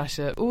and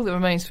Natasha. All that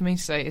remains for me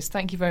to say is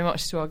thank you very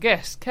much to our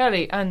guests,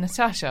 Kelly and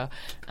Natasha,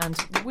 and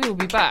we'll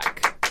be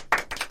back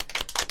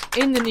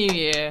in the new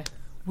year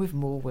with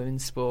more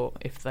women's sport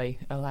if they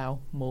allow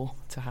more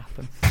to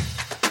happen.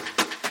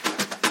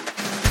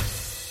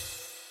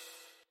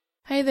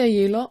 Hey there,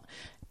 you lot.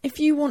 If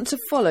you want to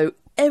follow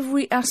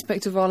every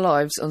aspect of our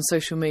lives on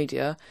social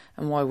media,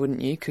 and why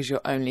wouldn't you, because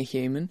you're only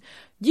human,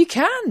 you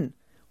can!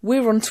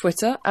 We're on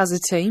Twitter as a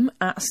team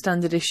at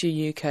Standard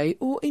Issue UK,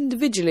 or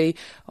individually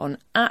on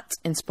at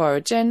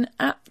InspiraGen,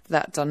 at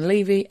That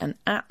Dunleavy, and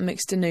at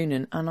Mixter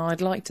Noonan, and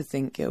I'd like to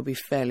think it'll be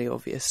fairly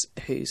obvious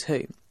who's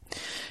who.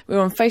 We're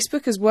on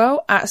Facebook as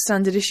well, at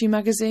Standard Issue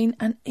Magazine,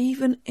 and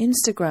even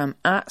Instagram,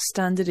 at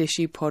Standard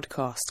Issue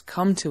Podcast.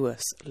 Come to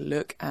us,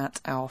 look at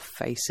our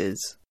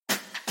faces.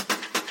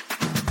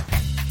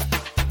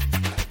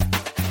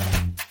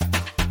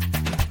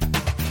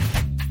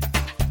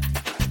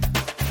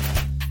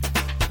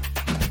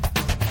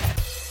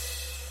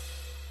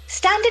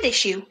 Standard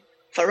Issue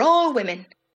for all women.